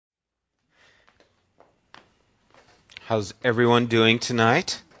How's everyone doing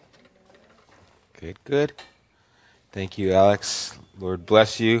tonight? Good, good. Thank you, Alex. Lord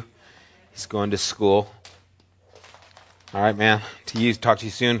bless you. He's going to school. All right, man. To you. Talk to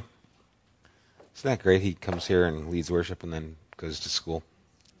you soon. Isn't that great? He comes here and leads worship and then goes to school.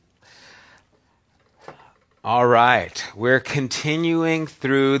 All right. We're continuing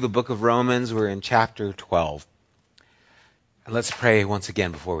through the book of Romans. We're in chapter 12. And let's pray once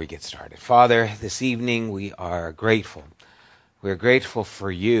again before we get started. Father, this evening we are grateful. We're grateful for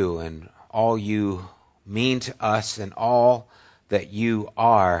you and all you mean to us and all that you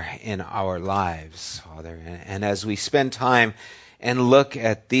are in our lives, Father. And as we spend time and look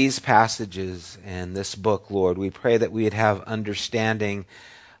at these passages in this book, Lord, we pray that we'd have understanding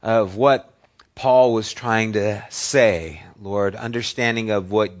of what Paul was trying to say, Lord, understanding of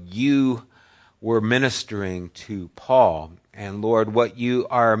what you were ministering to Paul. And Lord, what you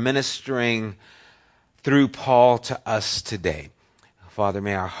are ministering through Paul to us today. Father,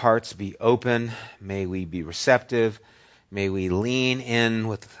 may our hearts be open. May we be receptive. May we lean in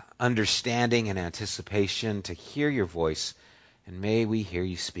with understanding and anticipation to hear your voice. And may we hear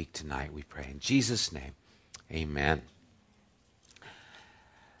you speak tonight, we pray. In Jesus' name, amen.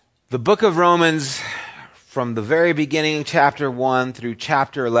 The book of Romans, from the very beginning, chapter 1 through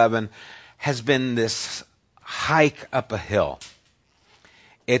chapter 11, has been this hike up a hill.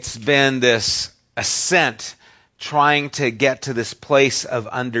 It's been this ascent trying to get to this place of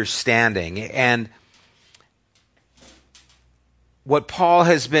understanding. And what Paul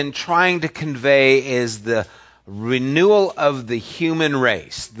has been trying to convey is the renewal of the human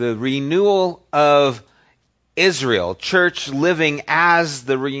race, the renewal of Israel, church living as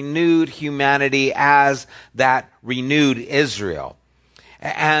the renewed humanity, as that renewed Israel.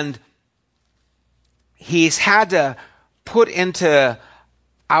 And he's had to put into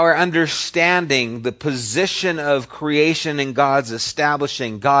our understanding the position of creation in God's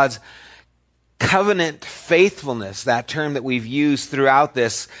establishing, God's covenant faithfulness, that term that we've used throughout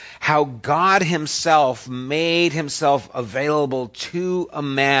this, how God himself made himself available to a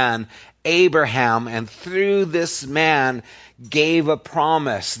man, Abraham, and through this man gave a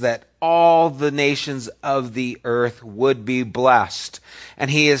promise that all the nations of the earth would be blessed.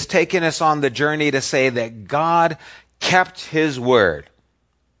 And he has taken us on the journey to say that God kept his word.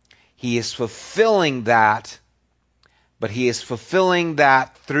 He is fulfilling that, but he is fulfilling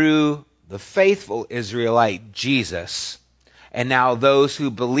that through the faithful Israelite, Jesus. And now those who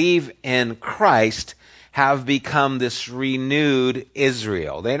believe in Christ have become this renewed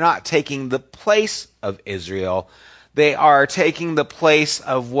Israel. They're not taking the place of Israel. They are taking the place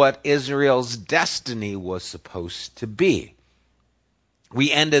of what Israel's destiny was supposed to be.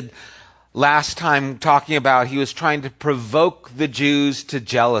 We ended last time talking about he was trying to provoke the Jews to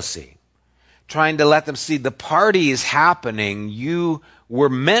jealousy, trying to let them see the party is happening. You were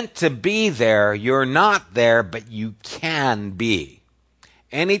meant to be there. You're not there, but you can be.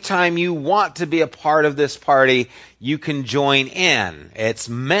 Anytime you want to be a part of this party, you can join in. It's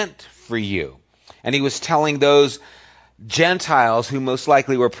meant for you. And he was telling those Gentiles who most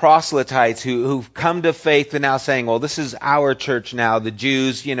likely were proselytes who've come to faith and now saying, well, this is our church now. The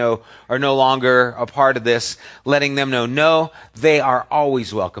Jews, are no longer a part of this, letting them know, no, they are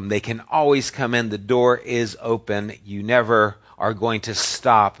always welcome. They can always come in. The door is open. You never are going to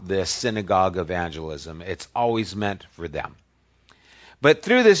stop this synagogue evangelism. It's always meant for them. But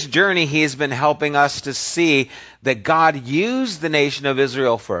through this journey, he has been helping us to see that God used the nation of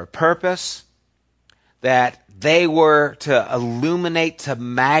Israel for a purpose, that they were to illuminate, to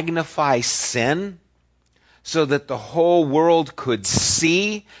magnify sin, so that the whole world could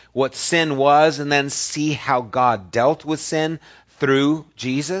see what sin was and then see how God dealt with sin through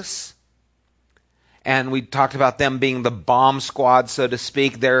Jesus. And we talked about them being the bomb squad, so to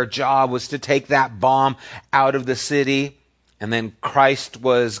speak. Their job was to take that bomb out of the city, and then Christ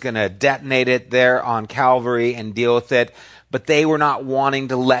was going to detonate it there on Calvary and deal with it. But they were not wanting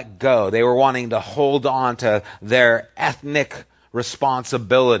to let go. They were wanting to hold on to their ethnic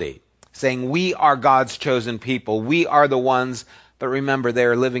responsibility, saying, we are God's chosen people. We are the ones. But remember, they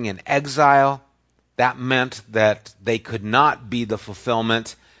are living in exile. That meant that they could not be the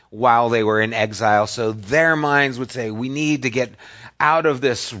fulfillment while they were in exile. So their minds would say, we need to get out of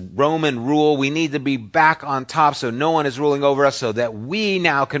this Roman rule. We need to be back on top so no one is ruling over us, so that we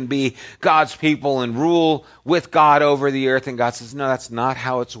now can be God's people and rule with God over the earth. And God says, no, that's not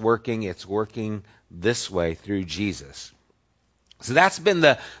how it's working. It's working this way through Jesus. So that's been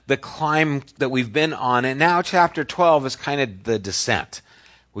the climb that we've been on. And now chapter 12 is kind of the descent.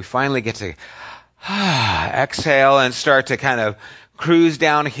 We finally get to exhale and start to kind of cruise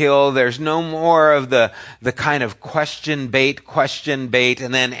downhill. There's no more of the kind of question bait,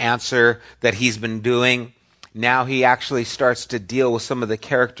 and then answer that he's been doing. Now he actually starts to deal with some of the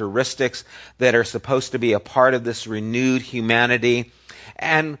characteristics that are supposed to be a part of this renewed humanity.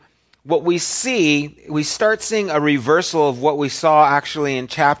 And what we start seeing a reversal of what we saw actually in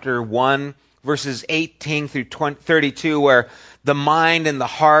chapter 1, verses 18 through 32, where the mind and the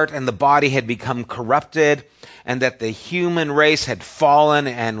heart and the body had become corrupted, and that the human race had fallen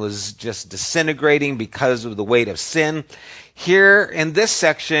and was just disintegrating because of the weight of sin. Here in this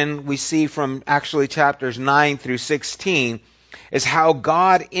section, we see from actually chapters 9 through 16, is how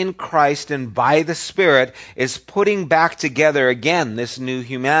God in Christ and by the Spirit is putting back together again this new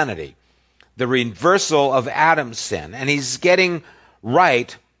humanity. The reversal of Adam's sin. And he's getting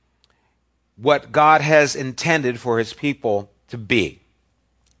right what God has intended for his people to be.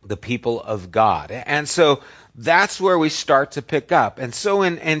 The people of God. And so that's where we start to pick up. And so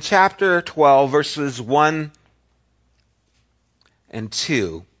in chapter 12, verses 1 and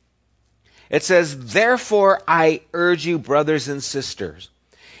 2, it says, "Therefore I urge you, brothers and sisters,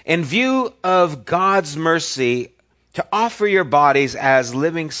 in view of God's mercy, to offer your bodies as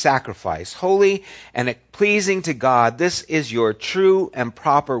living sacrifice, holy and pleasing to God. This is your true and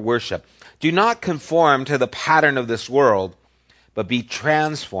proper worship. Do not conform to the pattern of this world, but be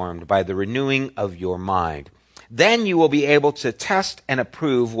transformed by the renewing of your mind. Then you will be able to test and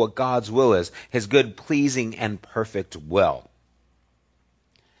approve what God's will is, his good, pleasing, and perfect will."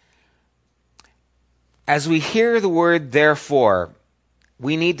 As we hear the word therefore,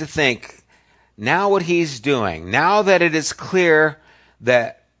 we need to think, now what he's doing, now that it is clear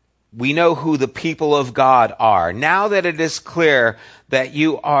that we know who the people of God are, now that it is clear that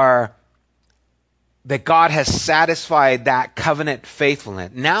that God has satisfied that covenant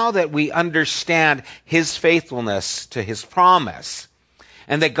faithfulness, now that we understand his faithfulness to his promise,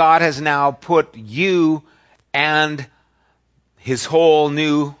 and that God has now put you and his whole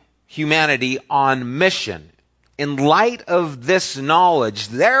new humanity on mission. In light of this knowledge,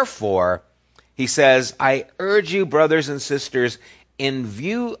 therefore, he says, "I urge you, brothers and sisters, in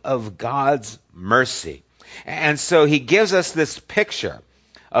view of God's mercy." And so he gives us this picture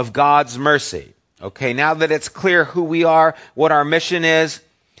of God's mercy. Okay, now that it's clear who we are, what our mission is,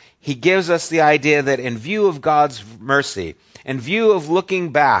 he gives us the idea that in view of God's mercy, in view of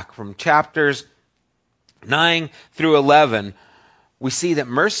looking back from chapters 9 through 11, we see that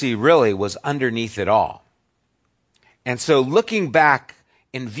mercy really was underneath it all. And so looking back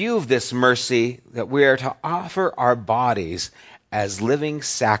in view of this mercy, that we are to offer our bodies as living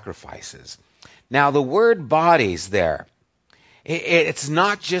sacrifices. Now the word bodies there, it's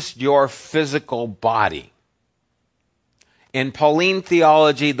not just your physical body. In Pauline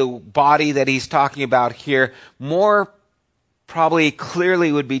theology, the body that he's talking about here more probably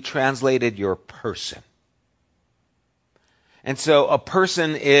clearly would be translated your person. And so a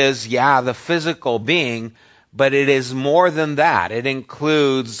person is, the physical being, but it is more than that. It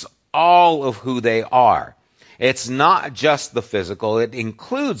includes all of who they are. It's not just the physical, it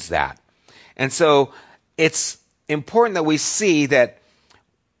includes that. And so it's important that we see that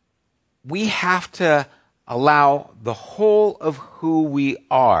we have to allow the whole of who we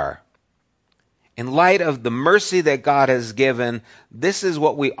are. In light of the mercy that God has given, this is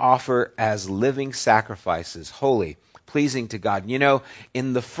what we offer as living sacrifices, holy, pleasing to God. You know,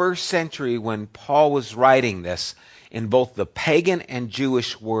 in the first century when Paul was writing this, in both the pagan and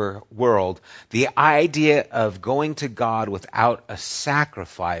Jewish world, the idea of going to God without a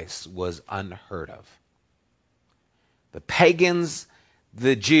sacrifice was unheard of. The pagans,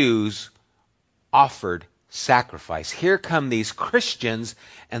 the Jews, offered sacrifice. Here come these Christians,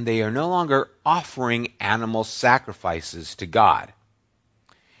 and they are no longer offering animal sacrifices to God.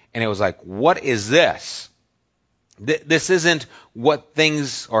 And it was like, what is this? This isn't what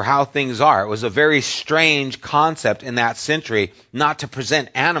things or how things are. It was a very strange concept in that century not to present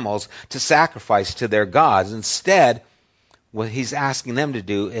animals to sacrifice to their gods. Instead, what he's asking them to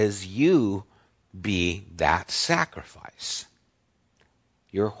do is you be that sacrifice.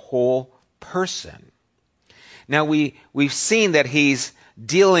 Your whole person. Now we've seen that he's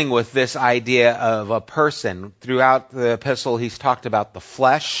dealing with this idea of a person. Throughout the epistle, he's talked about the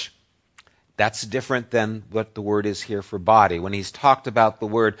flesh. That's different than what the word is here for body. When he's talked about the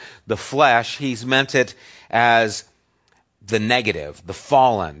word, the flesh, he's meant it as the negative, the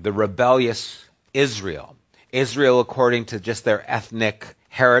fallen, the rebellious Israel. Israel according to just their ethnic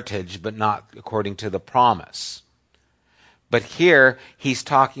heritage, but not according to the promise. But here, he's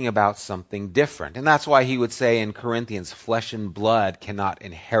talking about something different. And that's why he would say in Corinthians, flesh and blood cannot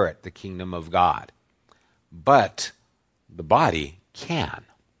inherit the kingdom of God. But the body can.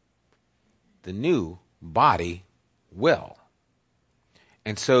 The new body will.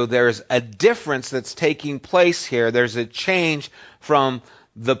 And so there's a difference that's taking place here. There's a change from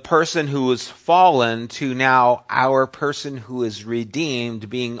the person who was fallen to now our person who is redeemed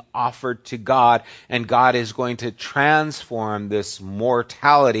being offered to God, and God is going to transform this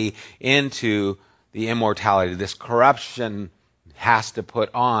mortality into the immortality. This corruption has to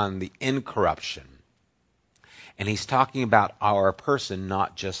put on the incorruption. And he's talking about our person,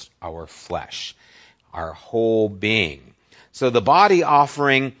 not just our flesh, our whole being. So the body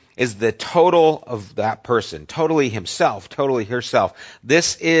offering is the total of that person, totally himself, totally herself.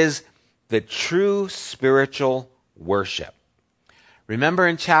 This is the true spiritual worship. Remember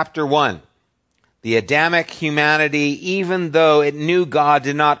in chapter 1, the Adamic humanity, even though it knew God,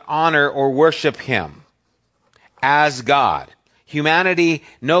 did not honor or worship him as God. Humanity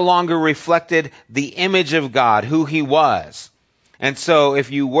no longer reflected the image of God, who he was. And so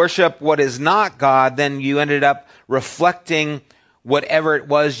if you worship what is not God, then you ended up reflecting whatever it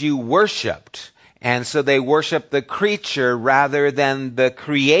was you worshiped. And so they worshiped the creature rather than the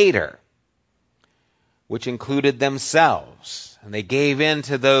creator, which included themselves. And they gave in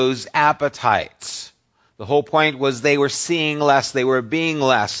to those appetites. The whole point was they were seeing less, they were being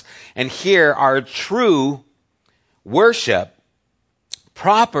less. And here our true worship,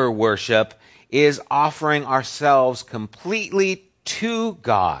 proper worship, is offering ourselves completely to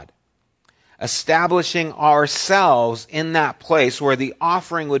God, establishing ourselves in that place where the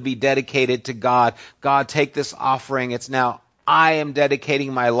offering would be dedicated to God. God, take this offering. It's now I am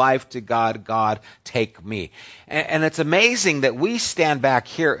dedicating my life to God. God, take me. And it's amazing that we stand back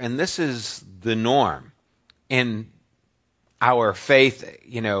here, and this is the norm in our faith,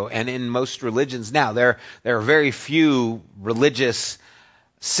 and in most religions now. There are very few religious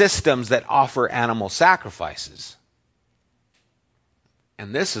systems that offer animal sacrifices.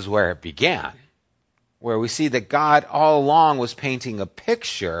 And this is where it began, where we see that God all along was painting a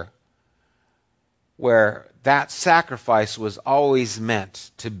picture where that sacrifice was always meant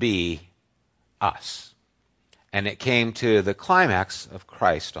to be us. And it came to the climax of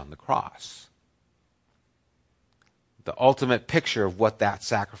Christ on the cross. The ultimate picture of what that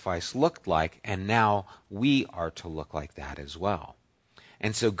sacrifice looked like, and now we are to look like that as well.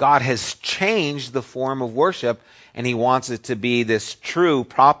 And so God has changed the form of worship, and he wants it to be this true,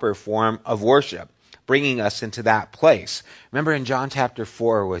 proper form of worship, bringing us into that place. Remember in John chapter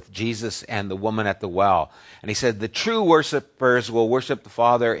 4 with Jesus and the woman at the well, and he said, the true worshipers will worship the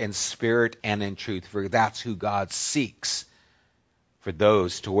Father in spirit and in truth, for that's who God seeks for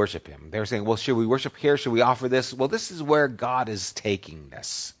those to worship him. They were saying, well, should we worship here? Should we offer this? Well, this is where God is taking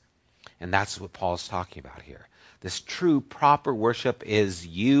this. And that's what Paul's talking about here. This true, proper worship is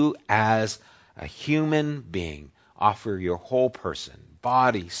you as a human being offer your whole person,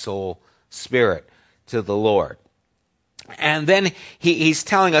 body, soul, spirit, to the Lord. And then he's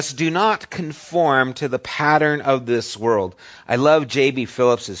telling us, do not conform to the pattern of this world. I love J.B.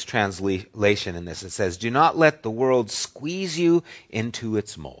 Phillips's translation in this. It says, do not let the world squeeze you into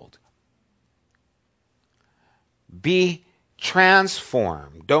its mold. Be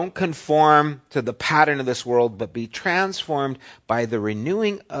transformed. Don't conform to the pattern of this world, but be transformed by the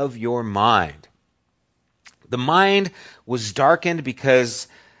renewing of your mind. The mind was darkened because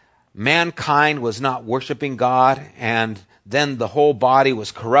mankind was not worshiping God, and then the whole body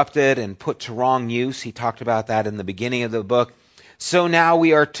was corrupted and put to wrong use. He talked about that in the beginning of the book. So now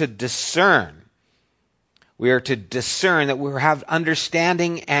we are to discern. We are to discern that we have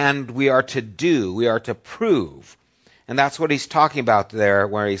understanding, and we are to do. We are to prove. And that's what he's talking about there,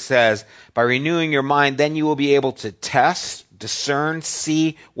 where he says, by renewing your mind, then you will be able to test, discern,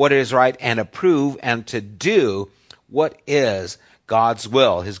 see what is right, and approve, and to do what is God's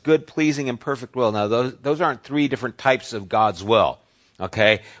will, his good, pleasing, and perfect will. Now, those aren't three different types of God's will,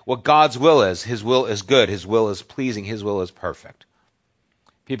 okay? What God's will is, his will is good, his will is pleasing, his will is perfect.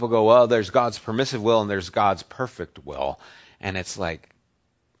 People go, well, there's God's permissive will and there's God's perfect will. And it's like,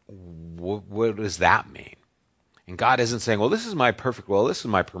 what does that mean? And God isn't saying, well, this is my perfect will, this is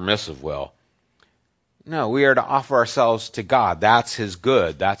my permissive will. No, we are to offer ourselves to God. That's his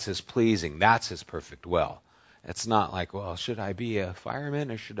good, that's his pleasing, that's his perfect will. It's not like, well, should I be a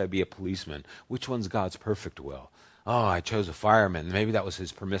fireman or should I be a policeman? Which one's God's perfect will? Oh, I chose a fireman. Maybe that was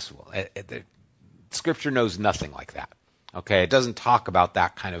his permissive will. Scripture knows nothing like that. Okay, it doesn't talk about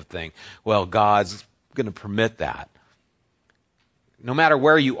that kind of thing. Well, God's going to permit that. No matter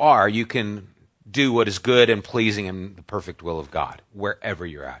where you are, you can do what is good and pleasing in the perfect will of God, wherever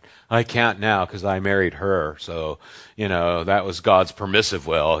you're at. I can't now because I married her, so, that was God's permissive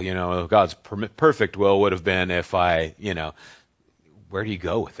will. God's perfect will would have been if I, where do you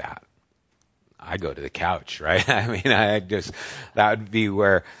go with that? I go to the couch, right? I mean, that would be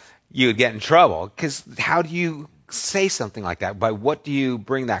where you would get in trouble. Because how do you say something like that? By what do you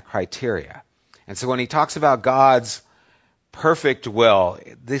bring that criteria? And so when he talks about God's perfect will,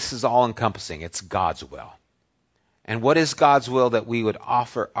 this is all encompassing. It's God's will. And what is God's will? That we would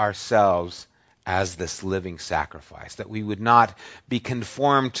offer ourselves as this living sacrifice, that we would not be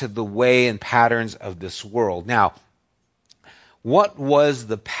conformed to the way and patterns of this world. Now, what was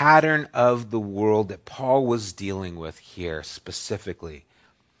the pattern of the world that Paul was dealing with here specifically?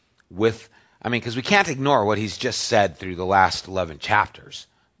 Because we can't ignore what he's just said through the last 11 chapters.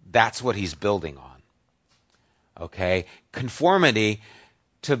 That's what he's building on. Okay? Conformity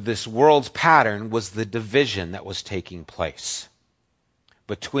to this world's pattern was the division that was taking place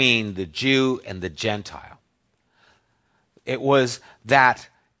between the Jew and the Gentile. It was that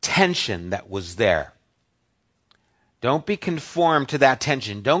tension that was there. Don't be conformed to that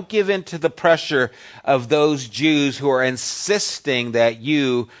tension. Don't give in to the pressure of those Jews who are insisting that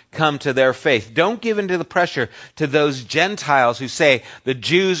you come to their faith. Don't give in to the pressure to those Gentiles who say the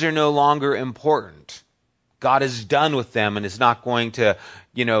Jews are no longer important. God is done with them and is not going to,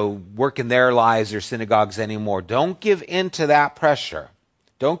 work in their lives or synagogues anymore. Don't give in to that pressure.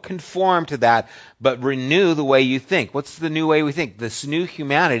 Don't conform to that, but renew the way you think. What's the new way we think? This new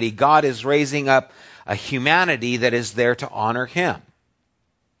humanity, God is raising up a humanity that is there to honor him.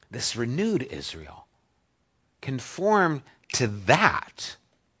 This renewed Israel. Conform to that.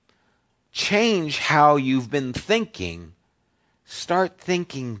 Change how you've been thinking. Start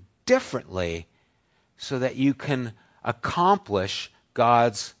thinking differently so that you can accomplish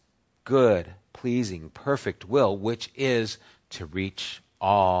God's good, pleasing, perfect will, which is to reach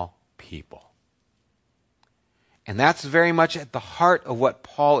all people. And that's very much at the heart of what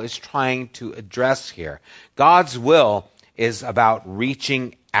Paul is trying to address here. God's will is about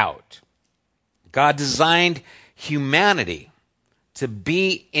reaching out. God designed humanity to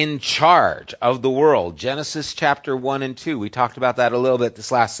be in charge of the world. Genesis chapter 1 and 2. We talked about that a little bit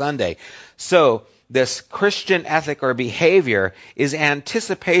this last Sunday. So this Christian ethic or behavior is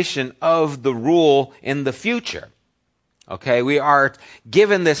anticipation of the rule in the future. Okay, we are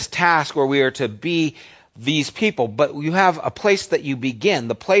given this task where we are to be these people, but you have a place that you begin.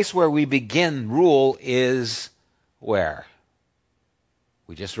 The place where we begin rule is where?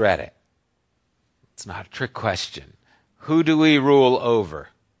 We just read it. It's not a trick question. Who do we rule over?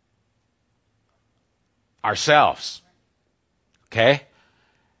 Ourselves. Okay?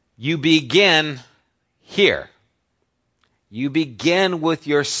 You begin here. You begin with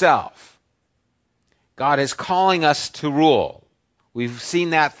yourself. God is calling us to rule. We've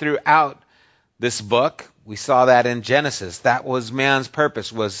seen that throughout this book. We saw that in Genesis. That was man's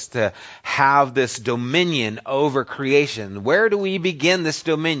purpose, was to have this dominion over creation. Where do we begin this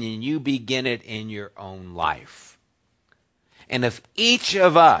dominion? You begin it in your own life. And if each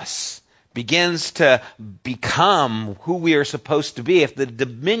of us begins to become who we are supposed to be, if the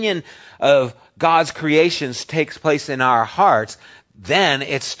dominion of God's creations takes place in our hearts, then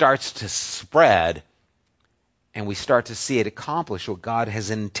it starts to spread. And we start to see it accomplish what God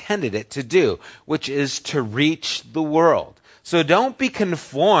has intended it to do, which is to reach the world. So don't be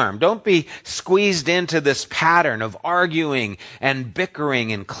conformed. Don't be squeezed into this pattern of arguing and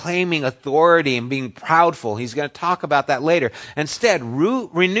bickering and claiming authority and being proudful. He's going to talk about that later. Instead,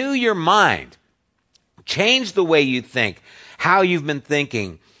 renew your mind. Change the way you think, how you've been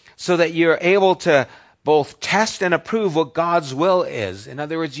thinking, so that you're able to both test and approve what God's will is. In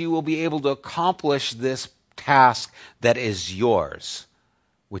other words, you will be able to accomplish this task that is yours,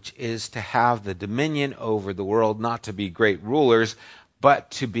 which is to have the dominion over the world, not to be great rulers,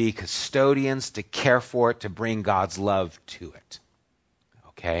 but to be custodians, to care for it, to bring God's love to it.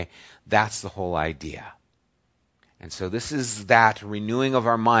 Okay? That's the whole idea. And so this is that renewing of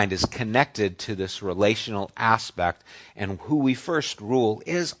our mind is connected to this relational aspect, and who we first rule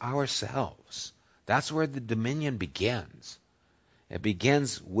is ourselves. That's where the dominion begins. It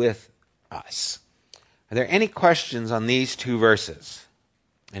begins with us. Are there any questions on these two verses?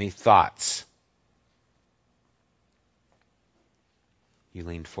 Any thoughts? You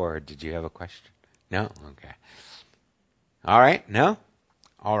leaned forward. Did you have a question? No? Okay. All right. No?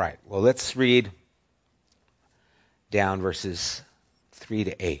 All right. Well, let's read down verses 3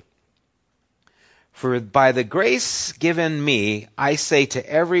 to 8. For by the grace given me, I say to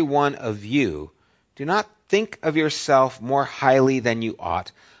every one of you, do not think of yourself more highly than you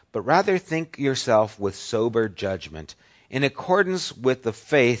ought, but rather think yourself with sober judgment, in accordance with the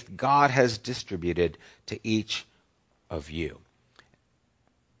faith God has distributed to each of you.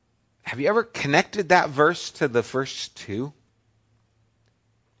 Have you ever connected that verse to the first two?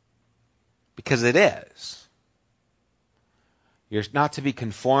 because it is. You're not to be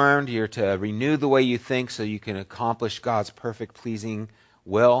conformed. You're to renew the way you think so you can accomplish God's perfect, pleasing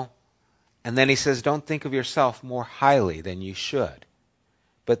will. And then he says, don't think of yourself more highly than you should,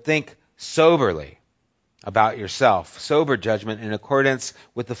 but think soberly about yourself. Sober judgment in accordance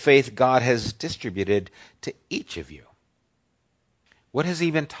with the faith God has distributed to each of you. What has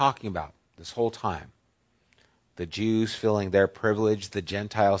he been talking about this whole time? The Jews feeling their privilege, the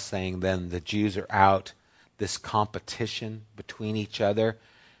Gentiles saying then the Jews are out, this competition between each other.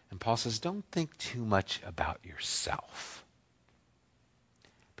 And Paul says, don't think too much about yourself.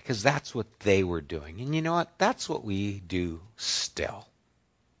 Because that's what they were doing. And you know what? That's what we do still.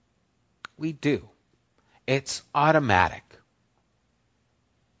 We do. It's automatic.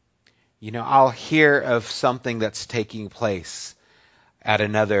 You know, I'll hear of something that's taking place at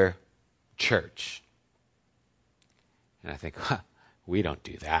another church. And I think, we don't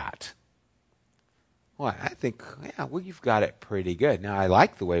do that. Well, I think, you've got it pretty good. Now, I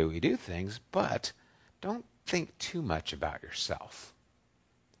like the way we do things, but don't think too much about yourself.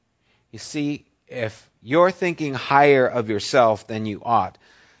 You see, if you're thinking higher of yourself than you ought,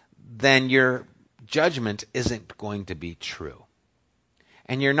 then your judgment isn't going to be true.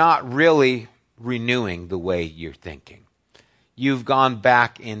 And you're not really renewing the way you're thinking. You've gone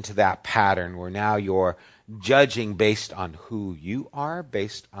back into that pattern where now you're judging based on who you are,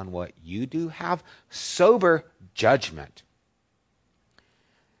 based on what you do. Have sober judgment.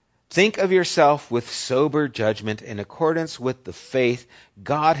 Think of yourself with sober judgment in accordance with the faith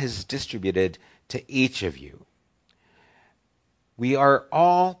God has distributed to each of you. We are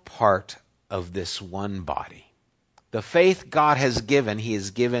all part of this one body. The faith God has given, he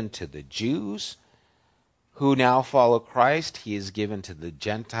has given to the Jews who now follow Christ. He is given to the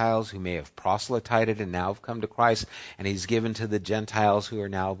Gentiles who may have proselytized and now have come to Christ. And he's given to the Gentiles who are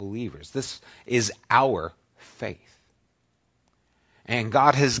now believers. This is our faith. And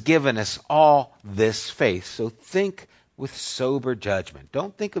God has given us all this faith. So think with sober judgment.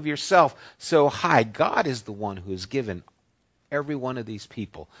 Don't think of yourself so high. God is the one who has given every one of these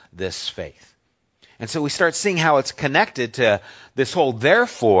people this faith. And so we start seeing how it's connected to this whole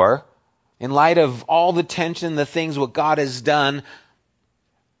therefore. In light of all the tension, the things what God has done,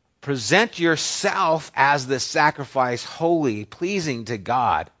 present yourself as the sacrifice, holy, pleasing to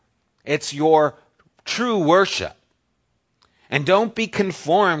God. It's your true worship. And don't be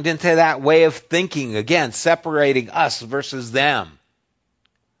conformed into that way of thinking, again, separating us versus them.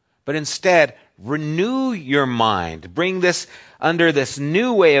 But instead, renew your mind. Bring this under this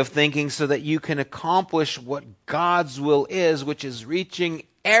new way of thinking so that you can accomplish what God's will is, which is reaching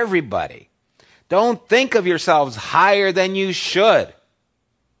everybody. Don't think of yourselves higher than you should,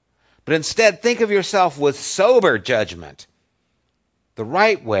 but instead think of yourself with sober judgment, the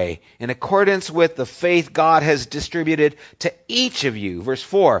right way, in accordance with the faith God has distributed to each of you. Verse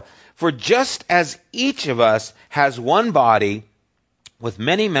 4, for just as each of us has one body with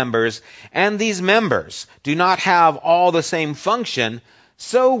many members, and these members do not have all the same function,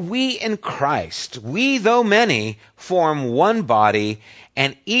 so we in Christ, we though many, form one body,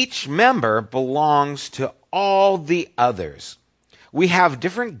 and each member belongs to all the others. We have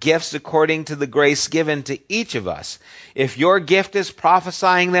different gifts according to the grace given to each of us. If your gift is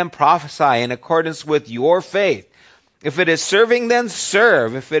prophesying, then prophesy in accordance with your faith. If it is serving, then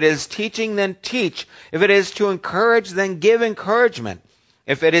serve. If it is teaching, then teach. If it is to encourage, then give encouragement.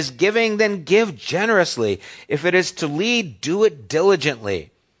 If it is giving, then give generously. If it is to lead, do it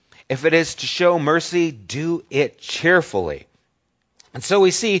diligently. If it is to show mercy, do it cheerfully. And so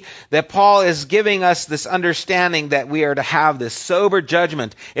we see that Paul is giving us this understanding that we are to have this sober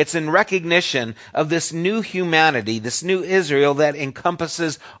judgment. It's in recognition of this new humanity, this new Israel that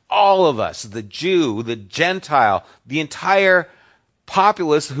encompasses all of us, the Jew, the Gentile, the entire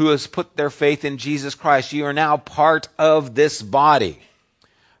populace who has put their faith in Jesus Christ. You are now part of this body.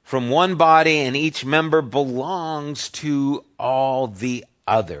 From one body, and each member belongs to all the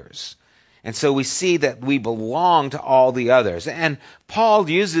others. And so we see that we belong to all the others. And Paul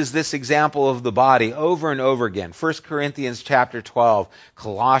uses this example of the body over and over again. 1 Corinthians chapter 12,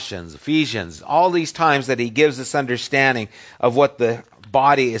 Colossians, Ephesians, all these times that he gives this understanding of what the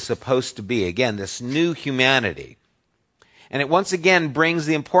body is supposed to be. Again, this new humanity. And it once again brings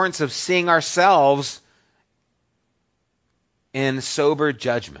the importance of seeing ourselves in sober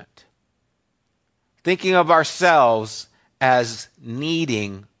judgment. Thinking of ourselves as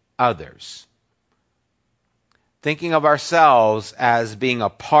needing others. Thinking of ourselves as being a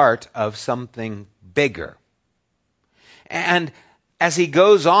part of something bigger. And as he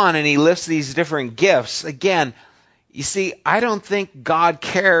goes on and he lists these different gifts, again, you see, I don't think God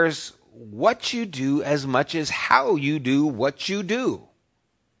cares what you do as much as how you do what you do.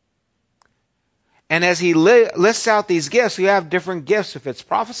 And as he lists out these gifts, you have different gifts. If it's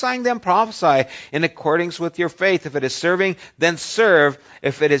prophesying, then prophesy in accordance with your faith. If it is serving, then serve.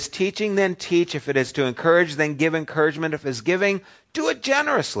 If it is teaching, then teach. If it is to encourage, then give encouragement. If it is giving, do it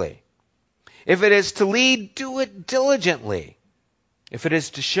generously. If it is to lead, do it diligently. If it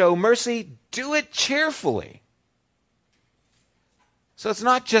is to show mercy, do it cheerfully. So it's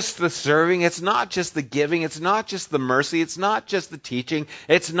not just the serving, it's not just the giving, it's not just the mercy, it's not just the teaching,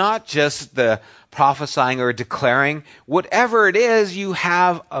 it's not just the prophesying or declaring. Whatever it is, you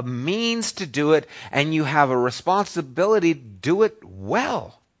have a means to do it, and you have a responsibility to do it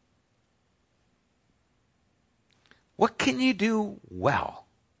well. What can you do well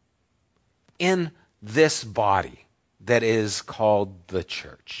in this body that is called the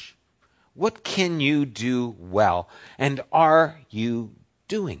church? What can you do well? And are you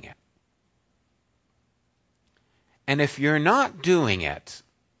doing it? And if you're not doing it,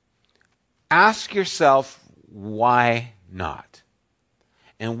 ask yourself, why not?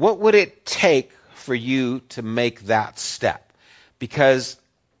 And what would it take for you to make that step? Because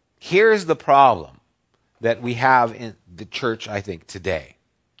here's the problem that we have in the church, I think, today.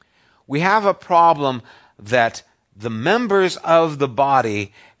 We have a problem that the members of the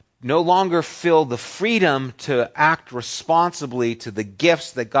body no longer feel the freedom to act responsibly to the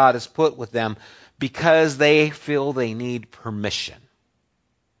gifts that God has put with them because they feel they need permission.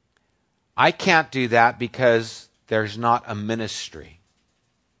 I can't do that because there's not a ministry.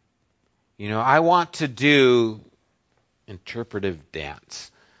 I want to do interpretive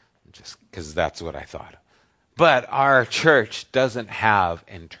dance, just because that's what I thought. But our church doesn't have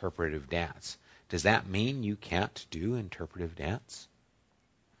interpretive dance. Does that mean you can't do interpretive dance?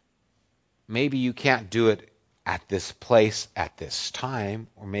 Maybe you can't do it at this place at this time,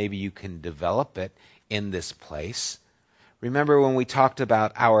 or maybe you can develop it in this place. Remember when we talked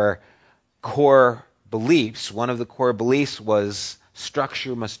about our core beliefs, one of the core beliefs was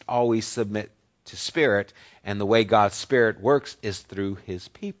structure must always submit to Spirit, and the way God's Spirit works is through His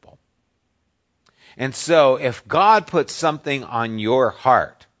people. And so if God puts something on your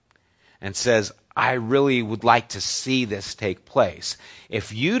heart and says, I really would like to see this take place,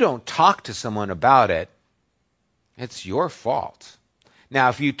 if you don't talk to someone about it, it's your fault. Now,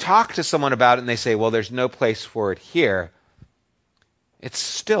 if you talk to someone about it and they say, well, there's no place for it here, it's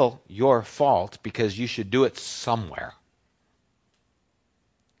still your fault because you should do it somewhere.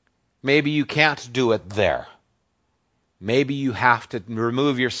 Maybe you can't do it there. Maybe you have to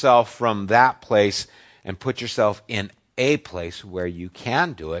remove yourself from that place and put yourself in a place where you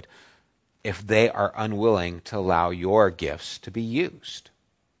can do it if they are unwilling to allow your gifts to be used.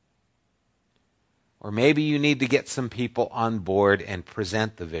 Or maybe you need to get some people on board and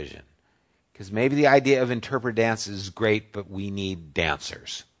present the vision. Because maybe the idea of interpretive dance is great, but we need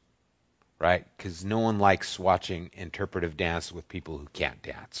dancers. Right? Because no one likes watching interpretive dance with people who can't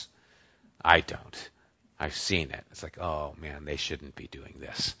dance. I don't. I've seen it. It's like, oh man, they shouldn't be doing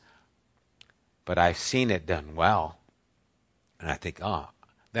this. But I've seen it done well. And I think,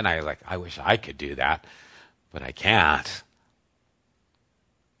 then I wish I could do that, but I can't.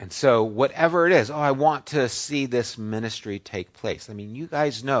 And so whatever it is, I want to see this ministry take place. I mean, you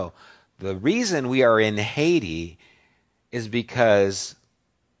guys know the reason we are in Haiti is because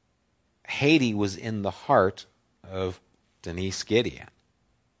Haiti was in the heart of Denise Gideon.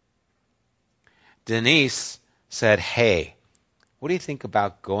 Denise said, hey, what do you think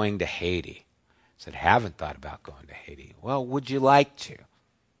about going to Haiti? I said, haven't thought about going to Haiti. Well, would you like to?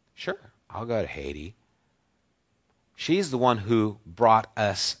 Sure, I'll go to Haiti. She's the one who brought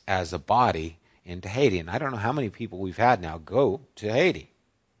us as a body into Haiti. And I don't know how many people we've had now go to Haiti.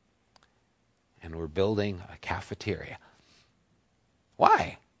 And we're building a cafeteria.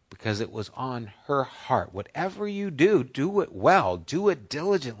 Why? Because it was on her heart. Whatever you do, do it well. Do it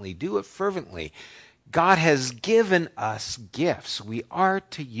diligently. Do it fervently. God has given us gifts. We are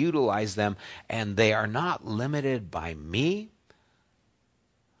to utilize them, and they are not limited by me.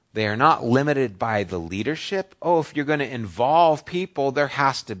 They are not limited by the leadership. If you're going to involve people, there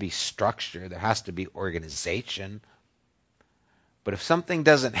has to be structure. There has to be organization. But if something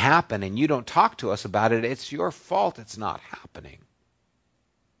doesn't happen and you don't talk to us about it, it's your fault it's not happening.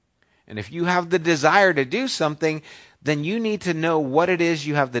 And if you have the desire to do something, then you need to know what it is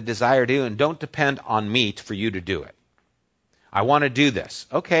you have the desire to do, and don't depend on me for you to do it. I want to do this.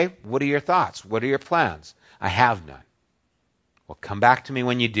 Okay, what are your thoughts? What are your plans? I have none. Well, come back to me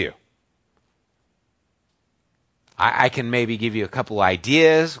when you do. I can maybe give you a couple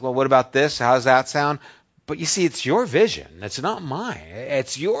ideas. Well, what about this? How does that sound? But you see, it's your vision. It's not mine.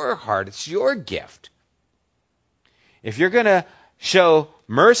 It's your heart. It's your gift. If you're going to show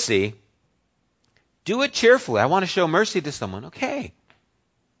mercy, do it cheerfully. I want to show mercy to someone. Okay.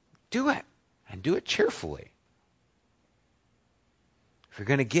 Do it. And do it cheerfully. If you're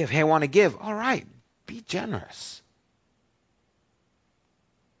going to give, hey, I want to give. All right. Be generous.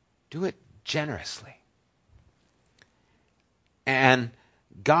 Do it generously. And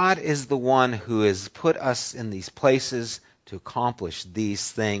God is the one who has put us in these places to accomplish these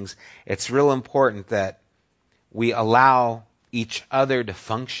things. It's real important that we allow each other to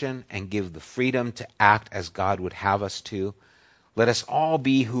function and give the freedom to act as God would have us to. Let us all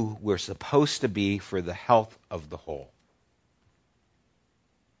be who we're supposed to be for the health of the whole.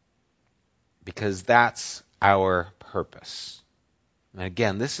 Because that's our purpose. And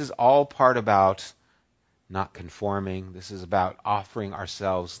again, this is all part about not conforming. This is about offering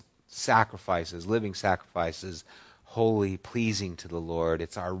ourselves sacrifices, living sacrifices, holy, pleasing to the Lord.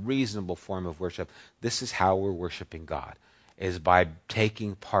 It's our reasonable form of worship. This is how we're worshiping God, is by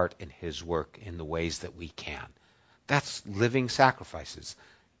taking part in His work in the ways that we can. That's living sacrifices.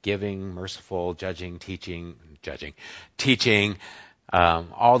 Giving, merciful, teaching.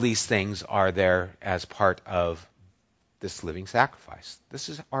 All these things are there as part of this living sacrifice. This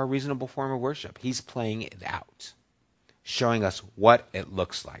is our reasonable form of worship. He's playing it out, showing us what it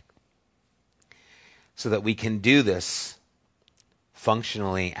looks like, so that we can do this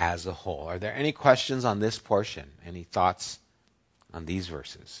functionally as a whole. Are there any questions on this portion? Any thoughts on these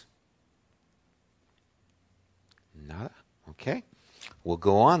verses? Nada? Okay. We'll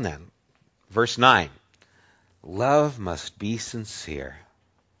go on then. Verse 9. Love must be sincere.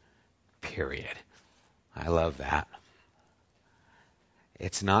 Period. I love that.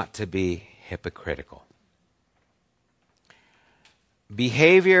 It's not to be hypocritical.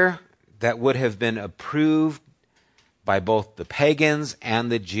 Behavior that would have been approved by both the pagans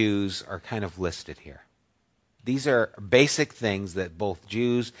and the Jews are kind of listed here. These are basic things that both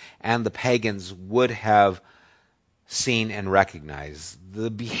Jews and the pagans would have seen and recognized. The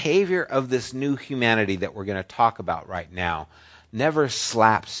behavior of this new humanity that we're going to talk about right now never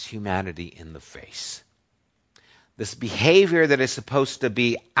slaps humanity in the face. This behavior that is supposed to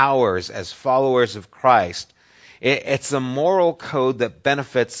be ours as followers of Christ, it's a moral code that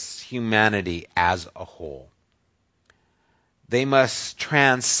benefits humanity as a whole. They must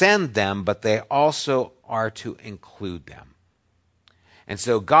transcend them, but they also are to include them. And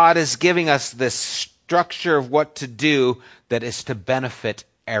so God is giving us this structure of what to do that is to benefit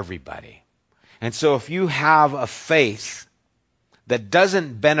everybody. And so if you have a faith that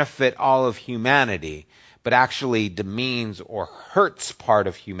doesn't benefit all of humanity, but actually demeans or hurts part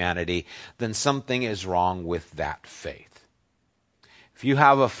of humanity, then something is wrong with that faith. If you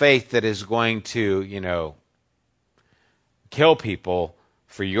have a faith that is going to, kill people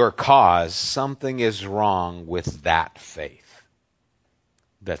for your cause, something is wrong with that faith.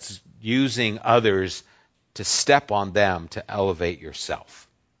 That's using others to step on them to elevate yourself.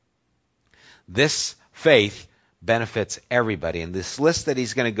 This faith benefits everybody. And this list that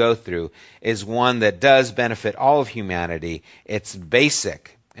he's going to go through is one that does benefit all of humanity. It's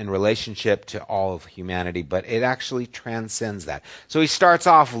basic in relationship to all of humanity, but it actually transcends that. So he starts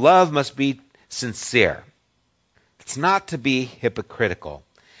off, love must be sincere. It's not to be hypocritical.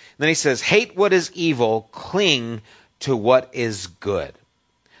 Then he says, hate what is evil, cling to what is good.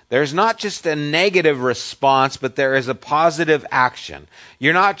 There's not just a negative response, but there is a positive action.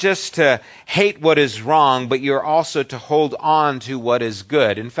 You're not just to hate what is wrong, but you're also to hold on to what is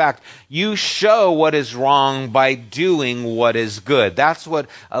good. In fact, you show what is wrong by doing what is good. That's what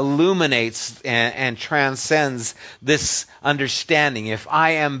illuminates and transcends this understanding. If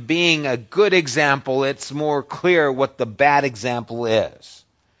I am being a good example, it's more clear what the bad example is.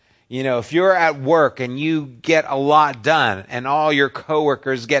 If you're at work and you get a lot done and all your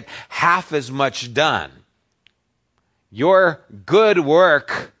coworkers get half as much done, your good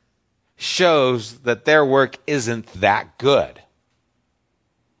work shows that their work isn't that good.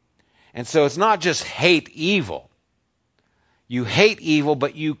 And so it's not just hate evil. You hate evil,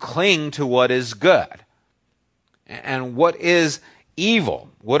 but you cling to what is good. And what is evil?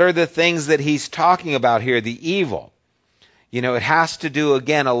 What are the things that he's talking about here, the evil? It has to do,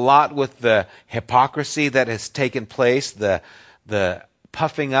 again, a lot with the hypocrisy that has taken place, the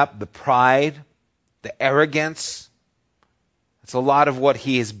puffing up, the pride, the arrogance. It's a lot of what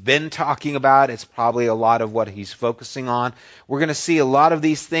he has been talking about. It's probably a lot of what he's focusing on. We're going to see a lot of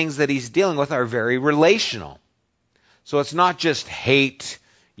these things that he's dealing with are very relational. So it's not just hate,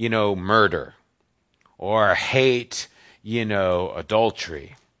 murder, or hate,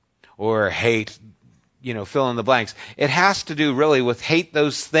 adultery, or hate fill in the blanks. It has to do really with hate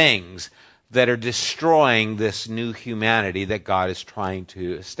those things that are destroying this new humanity that God is trying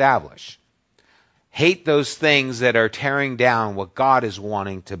to establish. Hate those things that are tearing down what God is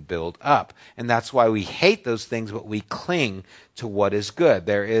wanting to build up. And that's why we hate those things, but we cling to what is good.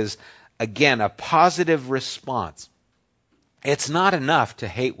 There is, again, a positive response. It's not enough to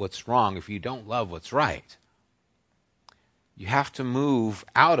hate what's wrong if you don't love what's right. You have to move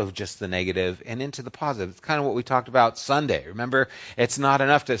out of just the negative and into the positive. It's kind of what we talked about Sunday. Remember, it's not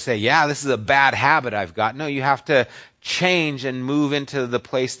enough to say, yeah, this is a bad habit I've got. No, you have to change and move into the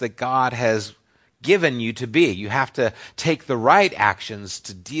place that God has given you to be. You have to take the right actions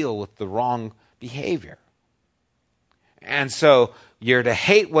to deal with the wrong behavior. And so you're to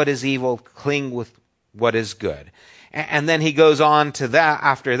hate what is evil, cling with what is good. And then he goes on to that,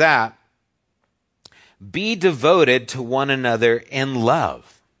 after that, be devoted to one another in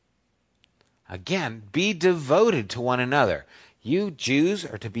love. Again, be devoted to one another. You Jews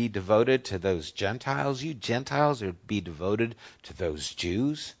are to be devoted to those Gentiles. You Gentiles are to be devoted to those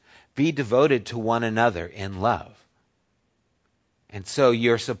Jews. Be devoted to one another in love. And so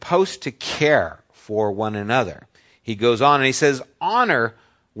you're supposed to care for one another. He goes on and he says, honor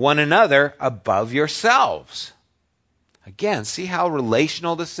one another above yourselves. Again, see how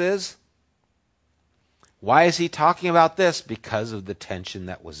relational this is? Why is he talking about this? Because of the tension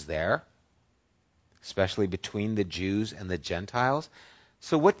that was there, especially between the Jews and the Gentiles.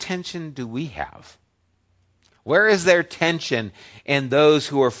 So what tension do we have? Where is there tension in those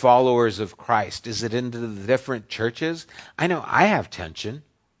who are followers of Christ? Is it into the different churches? I know I have tension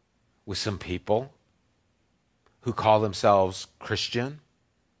with some people who call themselves Christian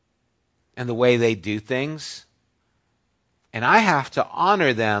and the way they do things. And I have to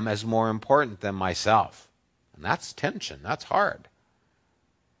honor them as more important than myself. And that's tension. That's hard.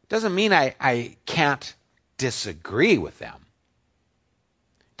 Doesn't mean I can't disagree with them.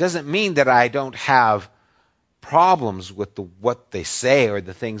 Doesn't mean that I don't have problems with what they say or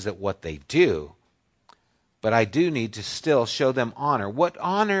the things that what they do. But I do need to still show them honor. What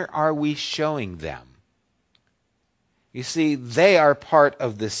honor are we showing them? You see, they are part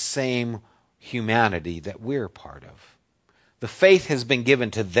of the same humanity that we're part of. The faith has been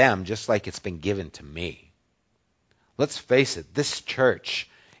given to them just like it's been given to me. Let's face it, this church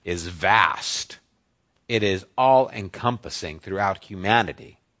is vast. It is all-encompassing throughout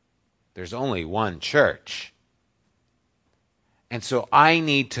humanity. There's only one church. And so I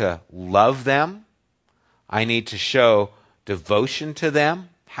need to love them. I need to show devotion to them.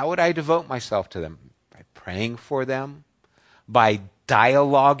 How would I devote myself to them? By praying for them? By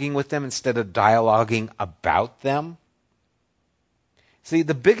dialoguing with them instead of dialoguing about them? See,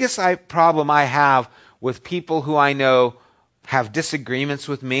 the biggest problem I have with people who I know have disagreements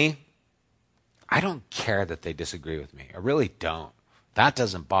with me, I don't care that they disagree with me. I really don't. That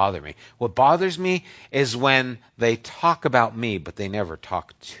doesn't bother me. What bothers me is when they talk about me, but they never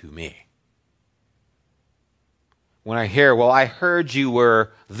talk to me. When I hear, well, I heard you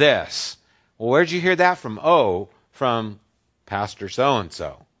were this. Well, where'd you hear that from? Oh, from Pastor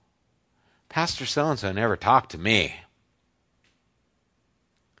so-and-so. Pastor so-and-so never talked to me.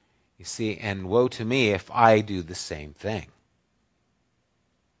 You see, and woe to me if I do the same thing.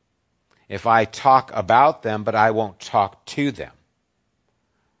 If I talk about them, but I won't talk to them.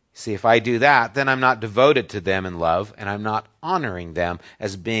 See, if I do that, then I'm not devoted to them in love, and I'm not honoring them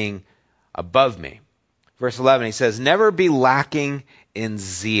as being above me. Verse 11, he says, never be lacking in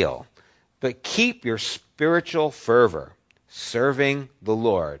zeal, but keep your spiritual fervor, serving the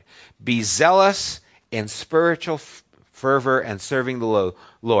Lord. Be zealous in spiritual fervor and serving the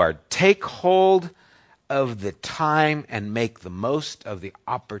Lord. Take hold of the time and make the most of the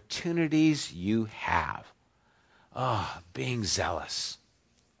opportunities you have. Oh, being zealous.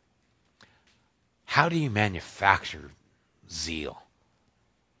 How do you manufacture zeal?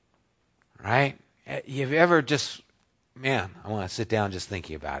 Right? Have you ever just, I want to sit down just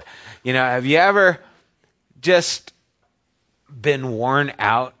thinking about it. Have you ever just been worn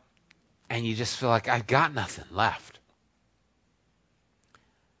out and you just feel like, I've got nothing left?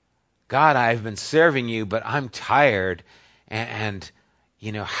 God, I've been serving you, but I'm tired. And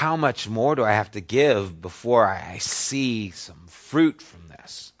how much more do I have to give before I see some fruit from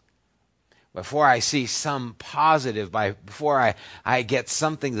this? Before I see some positive, before I get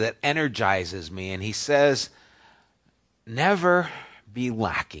something that energizes me. And he says, never be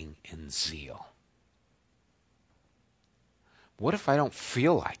lacking in zeal. What if I don't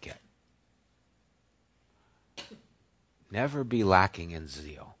feel like it? Never be lacking in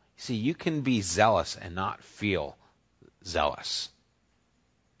zeal. See, you can be zealous and not feel zealous.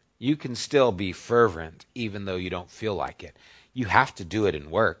 You can still be fervent even though you don't feel like it. You have to do it in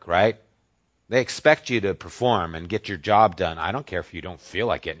work, right? They expect you to perform and get your job done. I don't care if you don't feel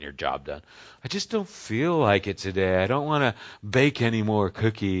like getting your job done. I just don't feel like it today. I don't want to bake any more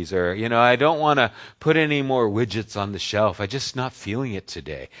cookies, or, I don't want to put any more widgets on the shelf. I'm just not feeling it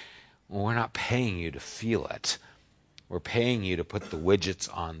today. Well, we're not paying you to feel it. We're paying you to put the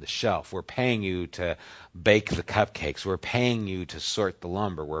widgets on the shelf. We're paying you to bake the cupcakes. We're paying you to sort the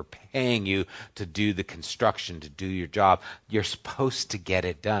lumber. We're paying you to do the construction, to do your job. You're supposed to get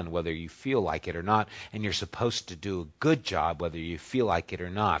it done whether you feel like it or not, and you're supposed to do a good job whether you feel like it or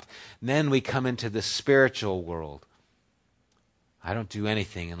not. And then we come into the spiritual world. I don't do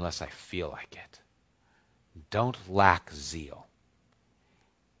anything unless I feel like it. Don't lack zeal,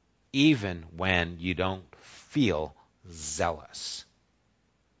 even when you don't feel zealous.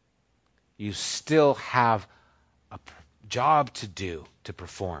 You still have a job to do, to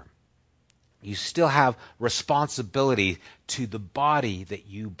perform. You still have responsibility to the body that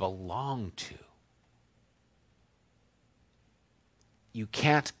you belong to. You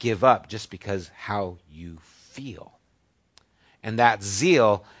can't give up just because how you feel. And that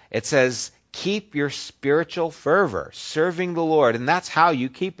zeal, it says, keep your spiritual fervor, serving the Lord. And that's how you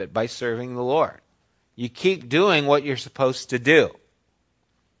keep it, by serving the Lord. You keep doing what you're supposed to do.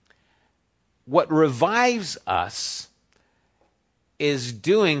 What revives us is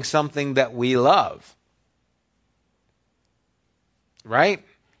doing something that we love. Right?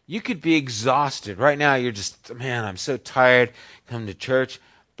 You could be exhausted. Right now you're just, man, I'm so tired, come to church.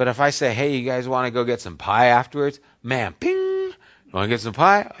 But if I say, hey, you guys want to go get some pie afterwards? Man, ping! Want to get some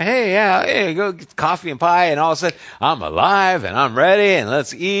pie? Hey, yeah, hey, go get coffee and pie, and all of a sudden, I'm alive, and I'm ready, and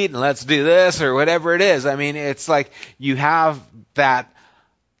let's eat, and let's do this, or whatever it is. I mean, it's like you have that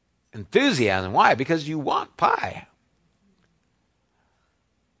enthusiasm. Why? Because you want pie.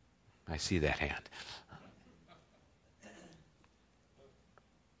 I see that hand.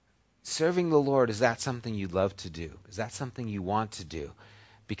 Serving the Lord, is that something you love to do? Is that something you want to do?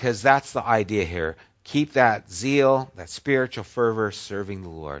 Because that's the idea here. Keep that zeal, that spiritual fervor, serving the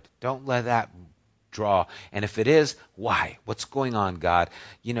Lord. Don't let that draw. And if it is, why? What's going on, God?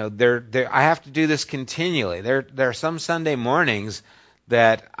 I have to do this continually. There are some Sunday mornings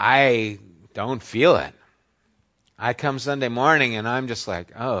that I don't feel it. I come Sunday morning and I'm just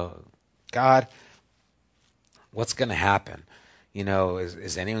like, oh, God, what's going to happen?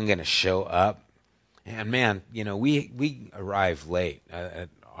 Is anyone going to show up? And man, we arrive late at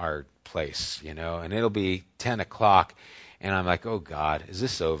our place, and it'll be 10 o'clock, and I'm like, oh God, is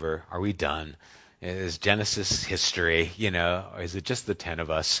this over? Are we done? Is Genesis history, is it just the 10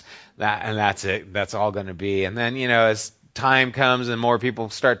 of us? That's it. That's all going to be. And then, as time comes and more people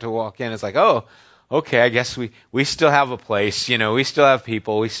start to walk in, it's like, oh, okay, I guess we still have a place, we still have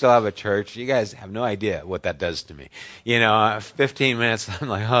people, we still have a church. You guys have no idea what that does to me. 15 minutes, I'm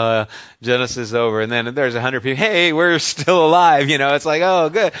like, Genesis is over. And then there's 100 people, hey, we're still alive. It's like, oh,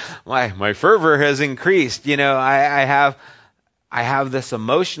 good. My fervor has increased. I have this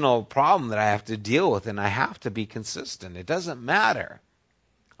emotional problem that I have to deal with, and I have to be consistent. It doesn't matter.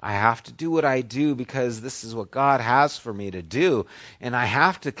 I have to do what I do because this is what God has for me to do, and I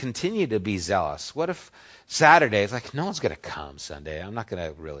have to continue to be zealous. What if Saturday, it's like, no one's going to come Sunday. I'm not going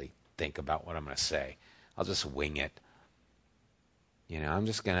to really think about what I'm going to say. I'll just wing it. I'm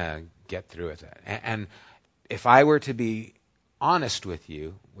just going to get through with it. And if I were to be honest with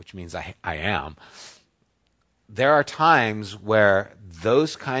you, which means I am, there are times where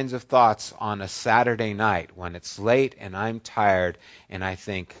those kinds of thoughts on a Saturday night, when it's late and I'm tired and I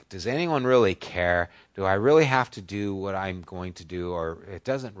think, does anyone really care? Do I really have to do what I'm going to do, or it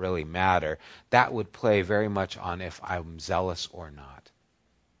doesn't really matter? That would play very much on if I'm zealous or not.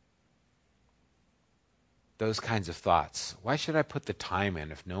 Those kinds of thoughts. Why should I put the time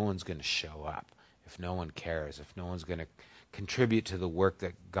in if no one's going to show up, if no one cares, if no one's going to contribute to the work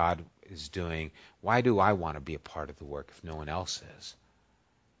that God is doing? Why do I want to be a part of the work if no one else is?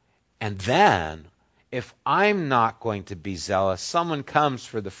 And then, if I'm not going to be zealous, someone comes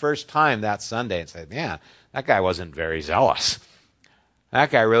for the first time that Sunday and says, yeah, that guy wasn't very zealous. That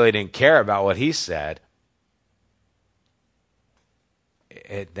guy really didn't care about what he said.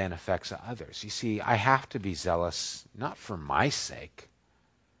 It then affects others. You see, I have to be zealous, not for my sake,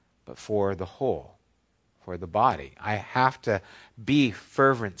 but for the whole, for the body. I have to be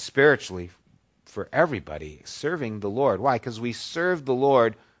fervent spiritually for everybody, serving the Lord. Why? Because we serve the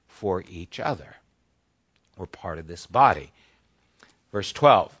Lord for each other. We're part of this body. Verse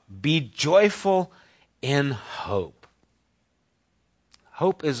 12, be joyful in hope.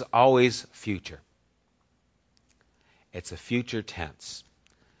 Hope is always future. It's a future tense.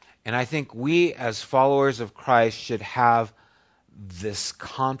 And I think we as followers of Christ should have this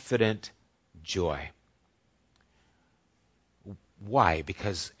confident joy. Why?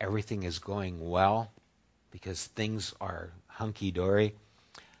 Because everything is going well? Because things are hunky-dory?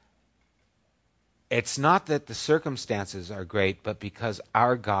 It's not that the circumstances are great, but because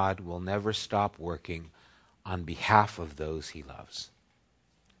our God will never stop working on behalf of those he loves.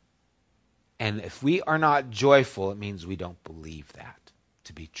 And if we are not joyful, it means we don't believe that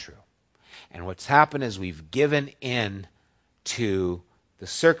to be true. And what's happened is we've given in to the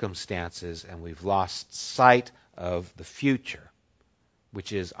circumstances and we've lost sight of the future,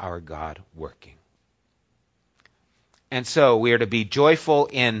 which is our God working. And so we are to be joyful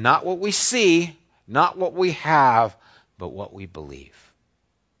in not what we see, not what we have, but what we believe,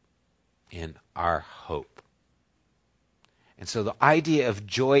 in our hope. And so the idea of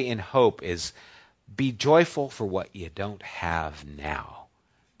joy in hope is be joyful for what you don't have now,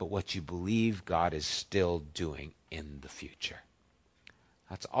 but what you believe God is still doing in the future.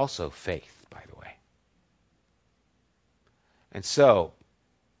 That's also faith, by the way. And so,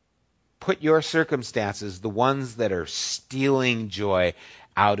 put your circumstances, the ones that are stealing joy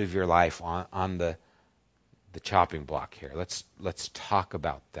out of your life, on the chopping block here. Let's talk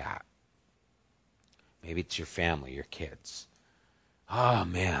about that. Maybe it's your family, your kids. Oh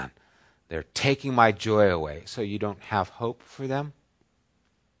man, they're taking my joy away. So you don't have hope for them?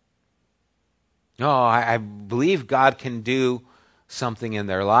 No, I believe God can do something in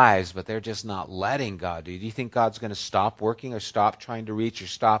their lives, but they're just not letting God do. Do you think God's going to stop working or stop trying to reach or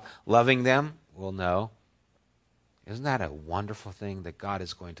stop loving them? Well, no. Isn't that a wonderful thing that God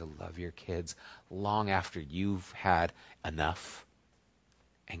is going to love your kids long after you've had enough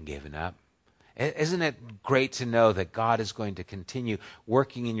and given up? Isn't it great to know that God is going to continue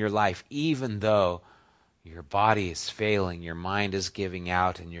working in your life even though your body is failing, your mind is giving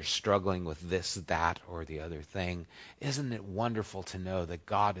out, and you're struggling with this, that, or the other thing? Isn't it wonderful to know that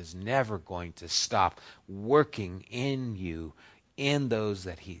God is never going to stop working in you, in those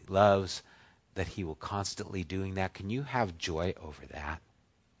that he loves, that he will constantly doing that? Can you have joy over that?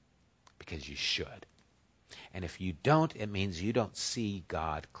 Because you should. And if you don't, it means you don't see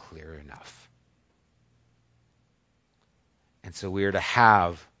God clear enough. And so we are to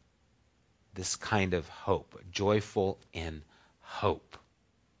have this kind of hope, joyful in hope.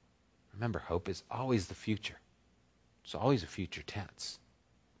 Remember, hope is always the future. It's always a future tense.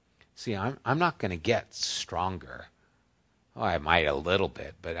 See, I'm not going to get stronger. Oh, I might a little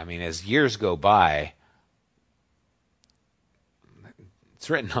bit, but I mean, as years go by, it's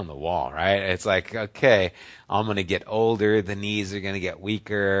written on the wall, right? It's like, okay, I'm going to get older, the knees are going to get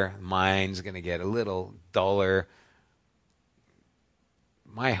weaker, mind's going to get a little duller.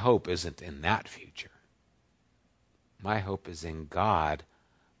 My hope isn't in that future. My hope is in God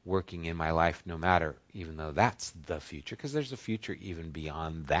working in my life no matter, even though that's the future, because there's a future even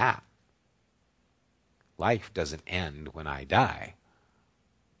beyond that. Life doesn't end when I die.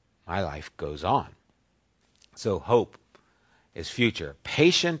 My life goes on. So hope is future.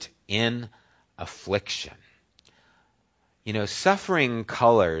 Patient in affliction. You know, suffering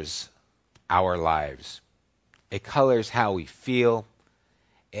colors our lives. It colors how we feel.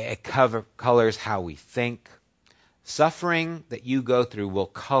 It colors how we think. Suffering that you go through will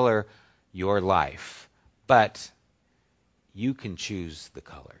color your life, but you can choose the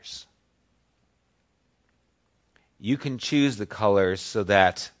colors. You can choose the colors so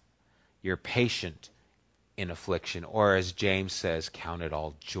that you're patient in affliction, or as James says, count it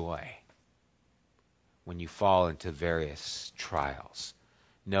all joy when you fall into various trials,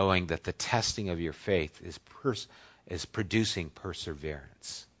 knowing that the testing of your faith is producing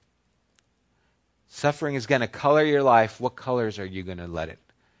perseverance. Suffering is going to color your life. What colors are you going to let it?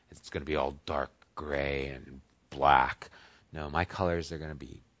 It's going to be all dark gray and black. No, my colors are going to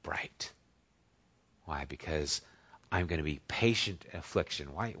be bright. Why? Because I'm going to be patient in affliction.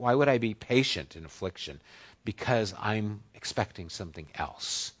 Why would I be patient in affliction? Because I'm expecting something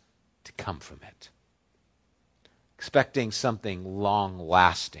else to come from it. Expecting something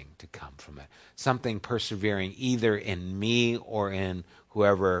long-lasting to come from it. Something persevering either in me or in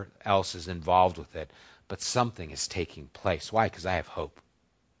whoever else is involved with it. But something is taking place. Why? Because I have hope.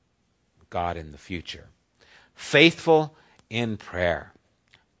 God in the future. Faithful in prayer.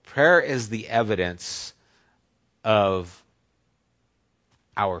 Prayer is the evidence of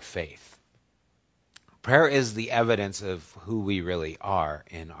our faith. Prayer is the evidence of who we really are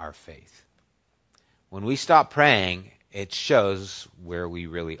in our faith. When we stop praying, it shows where we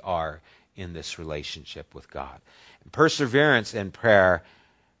really are in this relationship with God. And perseverance in prayer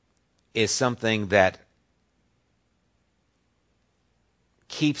is something that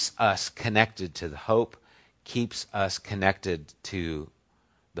keeps us connected to the hope, keeps us connected to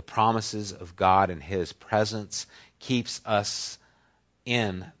the promises of God and His presence, keeps us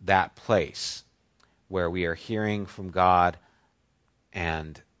in that place where we are hearing from God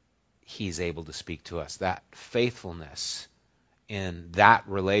and He's able to speak to us. That faithfulness in that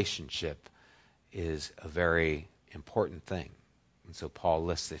relationship is a very important thing. And so Paul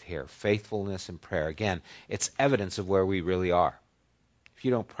lists it here. Faithfulness in prayer. Again, it's evidence of where we really are. If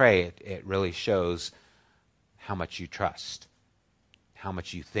you don't pray, it really shows how much you trust, how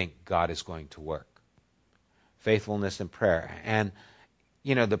much you think God is going to work. Faithfulness in prayer. And,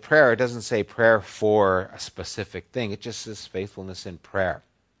 the prayer, it doesn't say prayer for a specific thing. It just says faithfulness in prayer.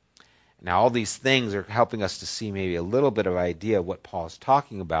 Now, all these things are helping us to see maybe a little bit of idea of what Paul's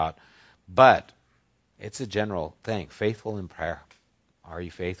talking about, but it's a general thing. Faithful in prayer. Are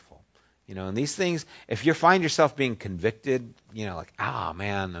you faithful? And these things, if you find yourself being convicted, like,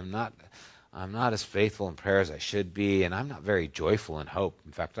 man, I'm not as faithful in prayer as I should be, and I'm not very joyful in hope.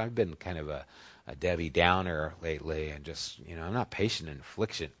 In fact, I've been kind of a Debbie Downer lately, and just, I'm not patient in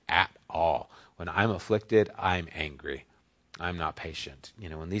affliction at all. When I'm afflicted, I'm angry. I'm not patient.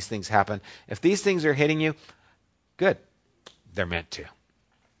 When these things happen, if these things are hitting you, good. They're meant to.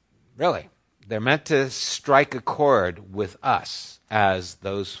 Really. They're meant to strike a chord with us as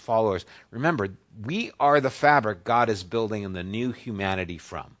those followers. Remember, we are the fabric God is building in the new humanity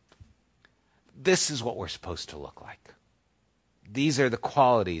from. This is what we're supposed to look like. These are the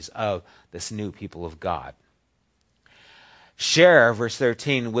qualities of this new people of God. Share, verse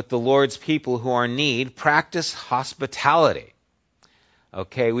 13, with the Lord's people who are in need. Practice hospitality.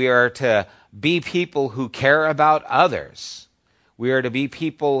 Okay, we are to be people who care about others. We are to be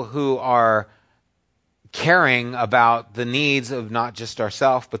people who are caring about the needs of not just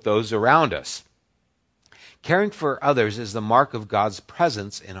ourselves, but those around us. Caring for others is the mark of God's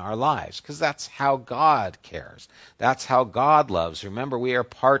presence in our lives, because that's how God cares. That's how God loves. Remember, we are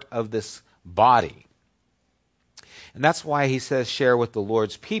part of this body. And that's why he says share with the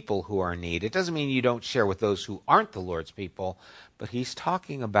Lord's people who are in need. It doesn't mean you don't share with those who aren't the Lord's people, but he's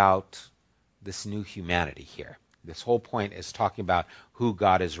talking about this new humanity here. This whole point is talking about who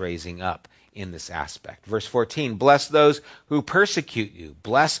God is raising up in this aspect. Verse 14, bless those who persecute you.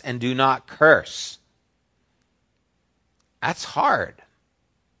 Bless and do not curse. That's hard.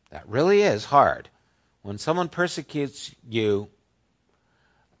 That really is hard. When someone persecutes you,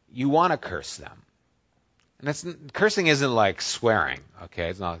 you want to curse them. And cursing isn't like swearing, okay?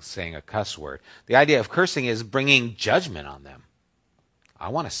 It's not saying a cuss word. The idea of cursing is bringing judgment on them. I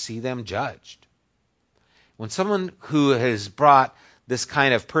want to see them judged. When someone who has brought this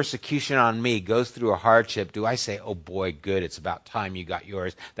kind of persecution on me goes through a hardship, do I say, oh boy, good, it's about time you got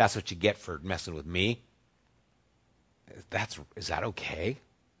yours. That's what you get for messing with me? Is that okay?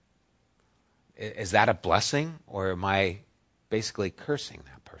 Is that a blessing? Or am I basically cursing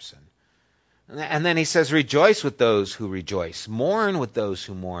that person? And then he says, rejoice with those who rejoice. Mourn with those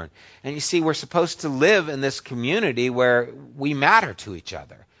who mourn. And you see, we're supposed to live in this community where we matter to each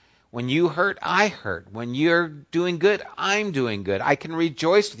other. When you hurt, I hurt. When you're doing good, I'm doing good. I can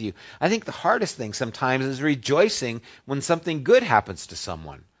rejoice with you. I think the hardest thing sometimes is rejoicing when something good happens to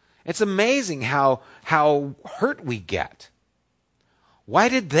someone. It's amazing how hurt we get. Why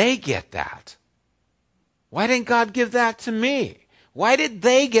did they get that? Why didn't God give that to me? Why did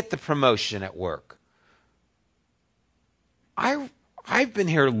they get the promotion at work? I've been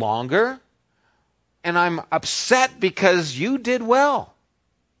here longer, and I'm upset because you did well.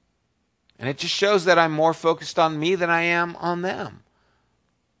 And it just shows that I'm more focused on me than I am on them.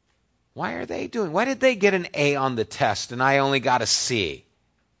 Why are they doing? Why did they get an A on the test and I only got a C?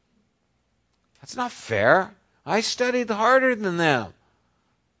 That's not fair. I studied harder than them.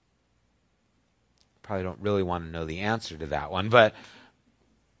 Probably don't really want to know the answer to that one, but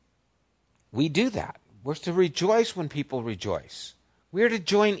we do that. We're to rejoice when people rejoice. We're to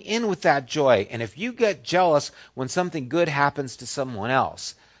join in with that joy. And if you get jealous when something good happens to someone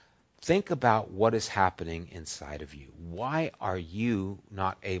else, think about what is happening inside of you. Why are you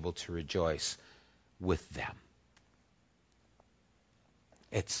not able to rejoice with them?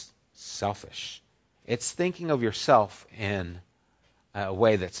 It's selfish. It's thinking of yourself in a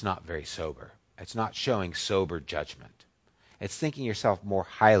way that's not very sober. It's not showing sober judgment. It's thinking yourself more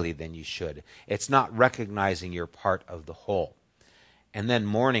highly than you should. It's not recognizing you're part of the whole. And then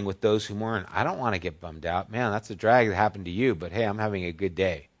mourning with those who mourn. I don't want to get bummed out. Man, that's a drag that happened to you, but hey, I'm having a good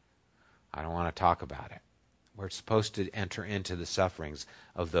day. I don't want to talk about it. We're supposed to enter into the sufferings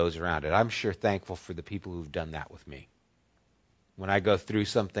of those around it. I'm sure thankful for the people who've done that with me. When I go through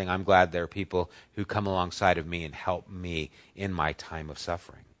something, I'm glad there are people who come alongside of me and help me in my time of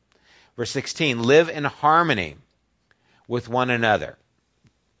suffering. Verse 16, live in harmony with one another.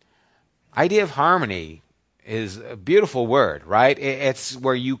 Idea of harmony is a beautiful word, right? It's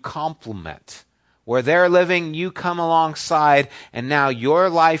where you complement. Where they're living, you come alongside, and now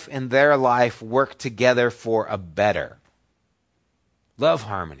your life and their life work together for a better. Love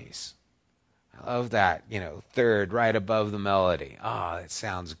harmonies. I love that, third right above the melody. Oh, it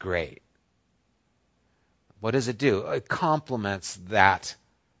sounds great. What does it do? It complements that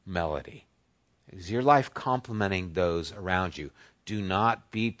melody. Is your life complementing those around you? Do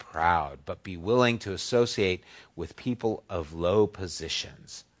not be proud, but be willing to associate with people of low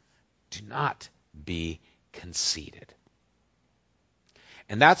positions. Do not be conceited.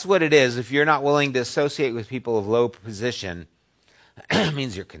 And that's what it is. If you're not willing to associate with people of low position, it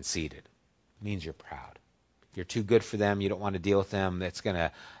means you're conceited. It means you're proud. You're too good for them. You don't want to deal with them. That's going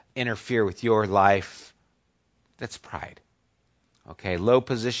to interfere with your life. That's pride. Okay, low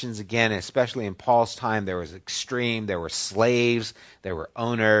positions again, especially in Paul's time, there was extreme. There were slaves. There were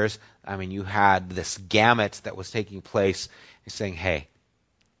owners. I mean, you had this gamut that was taking place. He's saying, hey,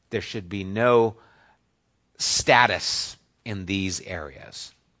 there should be no status in these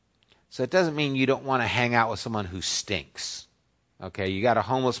areas. So it doesn't mean you don't want to hang out with someone who stinks. Okay, you got a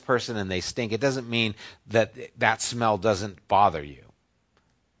homeless person and they stink. It doesn't mean that that smell doesn't bother you.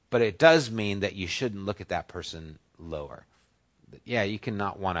 But it does mean that you shouldn't look at that person lower. Yeah, you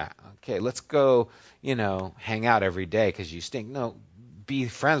cannot want to, okay, let's go, hang out every day because you stink. No, be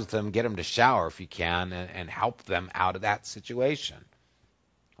friends with them, get them to shower if you can, and help them out of that situation.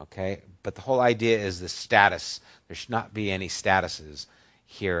 Okay, but the whole idea is the status. There should not be any statuses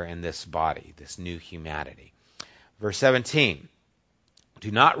here in this body, this new humanity. Verse 17, do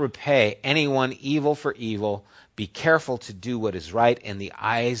not repay anyone evil for evil. Be careful to do what is right in the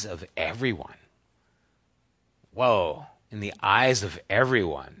eyes of everyone. Whoa, in the eyes of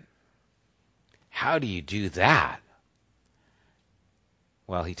everyone. How do you do that?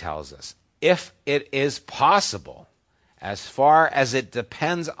 Well, he tells us, if it is possible, as far as it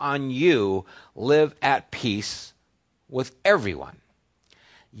depends on you, live at peace with everyone.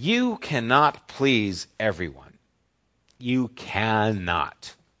 You cannot please everyone. You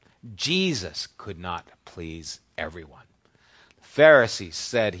cannot. Jesus could not please everyone. The Pharisees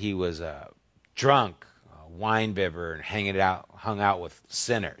said he was a drunk, a wine bibber, and hung out with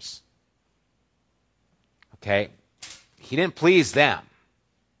sinners. Okay? He didn't please them.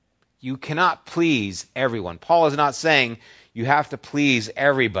 You cannot please everyone. Paul is not saying you have to please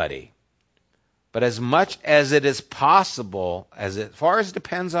everybody. But as much as it is possible, as far as it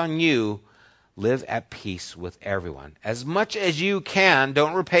depends on you, live at peace with everyone. As much as you can,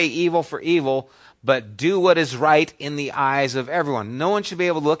 don't repay evil for evil, but do what is right in the eyes of everyone. No one should be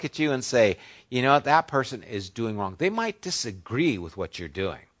able to look at you and say, you know what, that person is doing wrong. They might disagree with what you're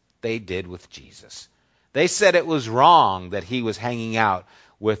doing. They did with Jesus. They said it was wrong that he was hanging out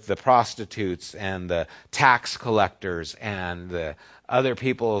with the prostitutes and the tax collectors and the other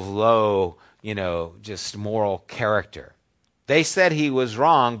people of low, just moral character. They said he was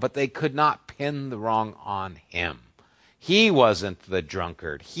wrong, but they could not pin the wrong on him. He wasn't the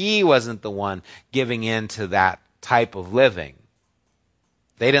drunkard. He wasn't the one giving in to that type of living.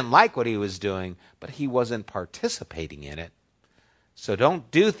 They didn't like what he was doing, but he wasn't participating in it. So don't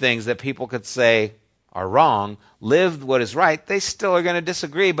do things that people could say are wrong. Live what is right. They still are going to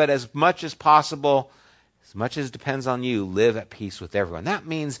disagree, but as much as possible, as much as depends on you, live at peace with everyone. That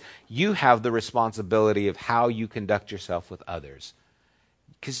means you have the responsibility of how you conduct yourself with others.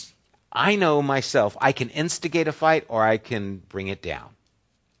 Because I know myself, I can instigate a fight or I can bring it down.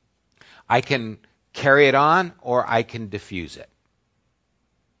 I can carry it on or I can diffuse it.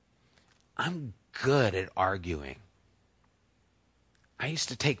 I'm good at arguing. I used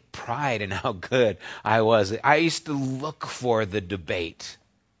to take pride in how good I was. I used to look for the debate.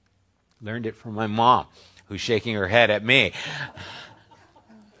 Learned it from my mom, who's shaking her head at me.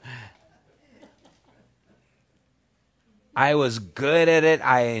 I was good at it.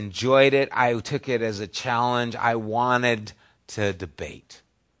 I enjoyed it. I took it as a challenge. I wanted to debate.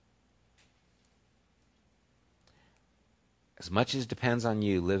 As much as depends on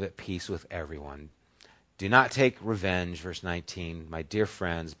you, live at peace with everyone. Do not take revenge, verse 19, my dear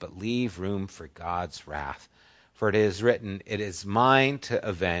friends, but leave room for God's wrath. For it is written, it is mine to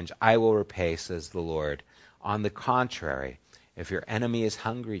avenge, I will repay, says the Lord. On the contrary, if your enemy is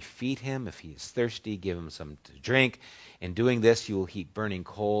hungry, feed him. If he is thirsty, give him some to drink. In doing this, you will heap burning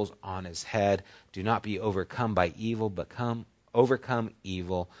coals on his head. Do not be overcome by evil, but Overcome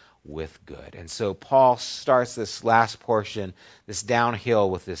evil with good. And so Paul starts this last portion, this downhill,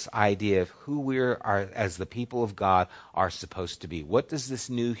 with this idea of who we are as the people of God are supposed to be. What does this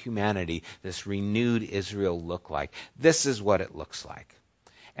new humanity, this renewed Israel look like? This is what it looks like.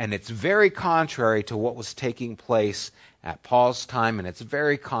 And it's very contrary to what was taking place at Paul's time, and it's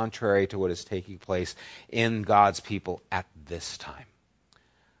very contrary to what is taking place in God's people at this time.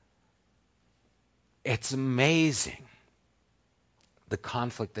 It's amazing the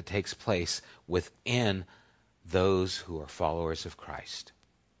conflict that takes place within those who are followers of Christ.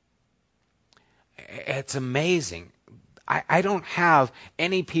 It's amazing. I don't have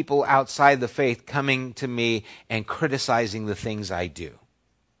any people outside the faith coming to me and criticizing the things I do.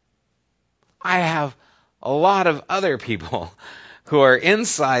 I have a lot of other people who are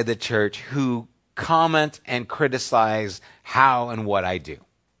inside the church who comment and criticize how and what I do.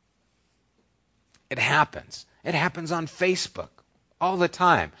 It happens. It happens on Facebook all the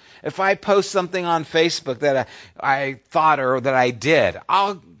time. If I post something on Facebook that I thought or that I did,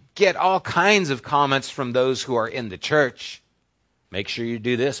 I'll get all kinds of comments from those who are in the church. Make sure you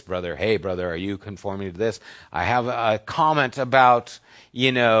do this, brother. Hey, brother, are you conforming to this? I have a comment about,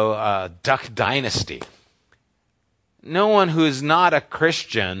 Duck Dynasty. No one who is not a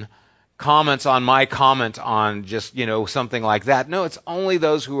Christian comments on my comment on just, something like that. No, it's only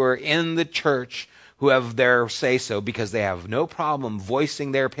those who are in the church who have their say-so, because they have no problem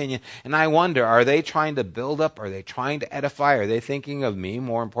voicing their opinion. And I wonder, are they trying to build up? Are they trying to edify? Are they thinking of me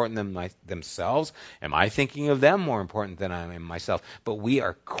more important than themselves? Am I thinking of them more important than I am myself? But we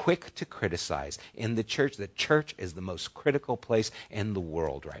are quick to criticize. In the church is the most critical place in the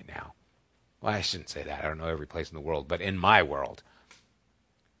world right now. Well, I shouldn't say that. I don't know every place in the world, but in my world.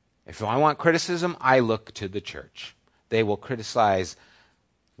 If I want criticism, I look to the church. They will criticize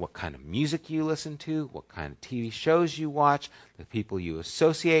what kind of music you listen to, what kind of TV shows you watch, the people you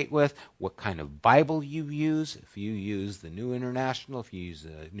associate with, what kind of Bible you use. If you use the New International, if you use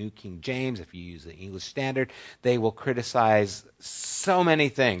the New King James, if you use the English Standard, they will criticize so many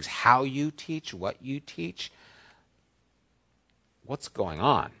things. How you teach, what you teach, what's going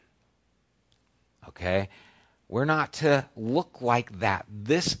on. Okay? We're not to look like that.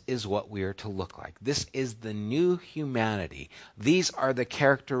 This is what we are to look like. This is the new humanity. These are the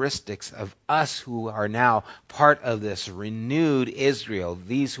characteristics of us who are now part of this renewed Israel.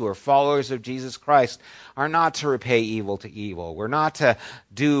 These who are followers of Jesus Christ are not to repay evil to evil. We're not to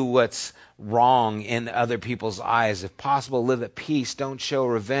do what's wrong in other people's eyes. If possible, live at peace. Don't show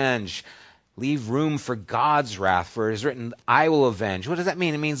revenge. Leave room for God's wrath, for it is written, I will avenge. What does that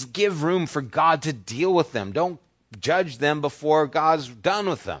mean? It means give room for God to deal with them. Don't judge them before God's done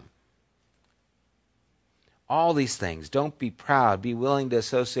with them. All these things. Don't be proud. Be willing to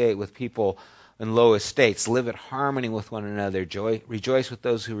associate with people in low estates. Live at harmony with one another. Rejoice with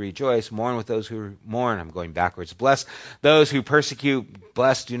those who rejoice. Mourn with those who mourn. I'm going backwards. Bless those who persecute.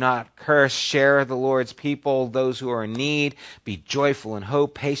 Bless, do not curse. Share the Lord's people. Those who are in need. Be joyful in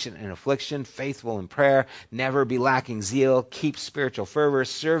hope. Patient in affliction. Faithful in prayer. Never be lacking zeal. Keep spiritual fervor.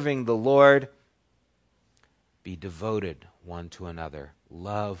 Serving the Lord. Be devoted one to another.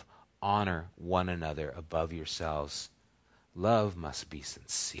 Love, honor one another above yourselves. Love must be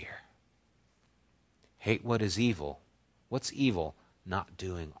sincere. Hate what is evil. What's evil? Not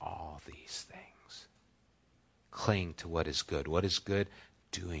doing all these things. Cling to what is good. What is good?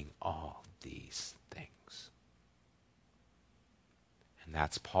 Doing all these things. And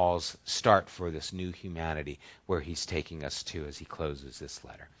that's Paul's start for this new humanity, where he's taking us to as he closes this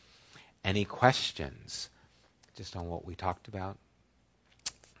letter. Any questions just on what we talked about?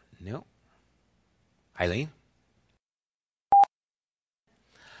 No. Eileen?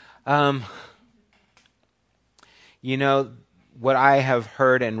 What I have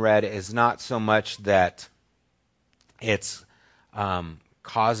heard and read is not so much that it's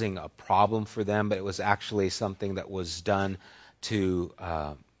causing a problem for them, but it was actually something that was done to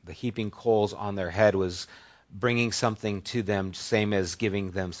the heaping coals on their head was bringing something to them, same as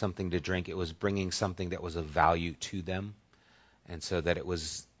giving them something to drink. It was bringing something that was of value to them. And so that it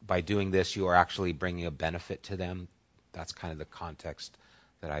was, by doing this, you are actually bringing a benefit to them. That's kind of the context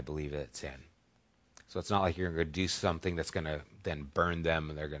that I believe it's in. So it's not like you're going to do something that's going to then burn them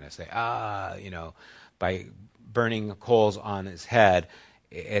and they're going to say, by burning coals on his head,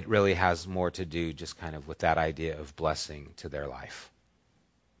 it really has more to do just kind of with that idea of blessing to their life.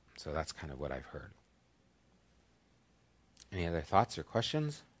 So that's kind of what I've heard. Any other thoughts or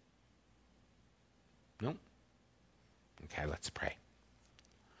questions? No? Okay, let's pray.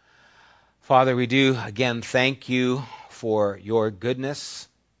 Father, we do again thank you for your goodness.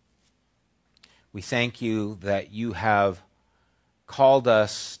 We thank you that you have called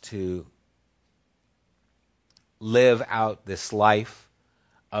us to live out this life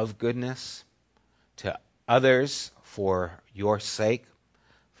of goodness to others for your sake,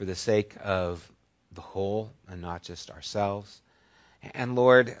 for the sake of the whole and not just ourselves. And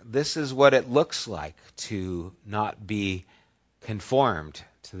Lord, this is what it looks like to not be conformed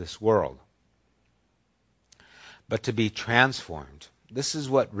to this world, but to be transformed. This is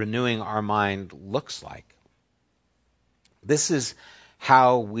what renewing our mind looks like. This is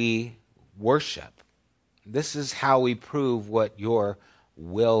how we worship. This is how we prove what your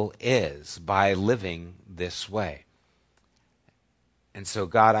will is, by living this way. And so,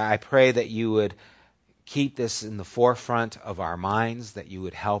 God, I pray that you would keep this in the forefront of our minds, that you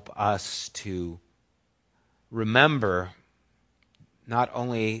would help us to remember not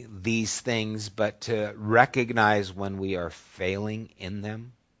only these things, but to recognize when we are failing in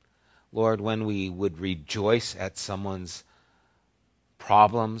them. Lord, when we would rejoice at someone's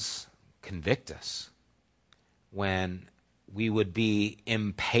problems, convict us. When we would be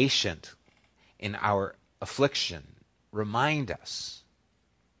impatient in our affliction, remind us.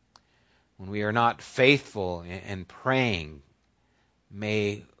 When we are not faithful in praying,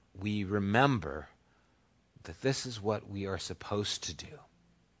 may we remember that this is what we are supposed to do.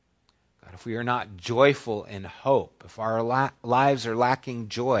 God, if we are not joyful in hope, if our lives are lacking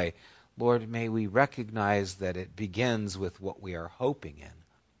joy, Lord, may we recognize that it begins with what we are hoping in.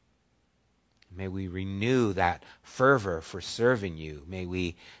 May we renew that fervor for serving you. May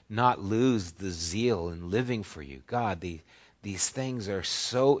we not lose the zeal in living for you. God, these things are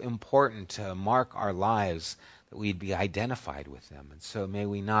so important to mark our lives that we'd be identified with them. And so may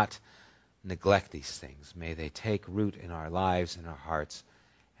we not neglect these things. May they take root in our lives and our hearts.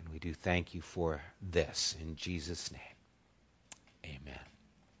 And we do thank you for this. In Jesus' name, amen.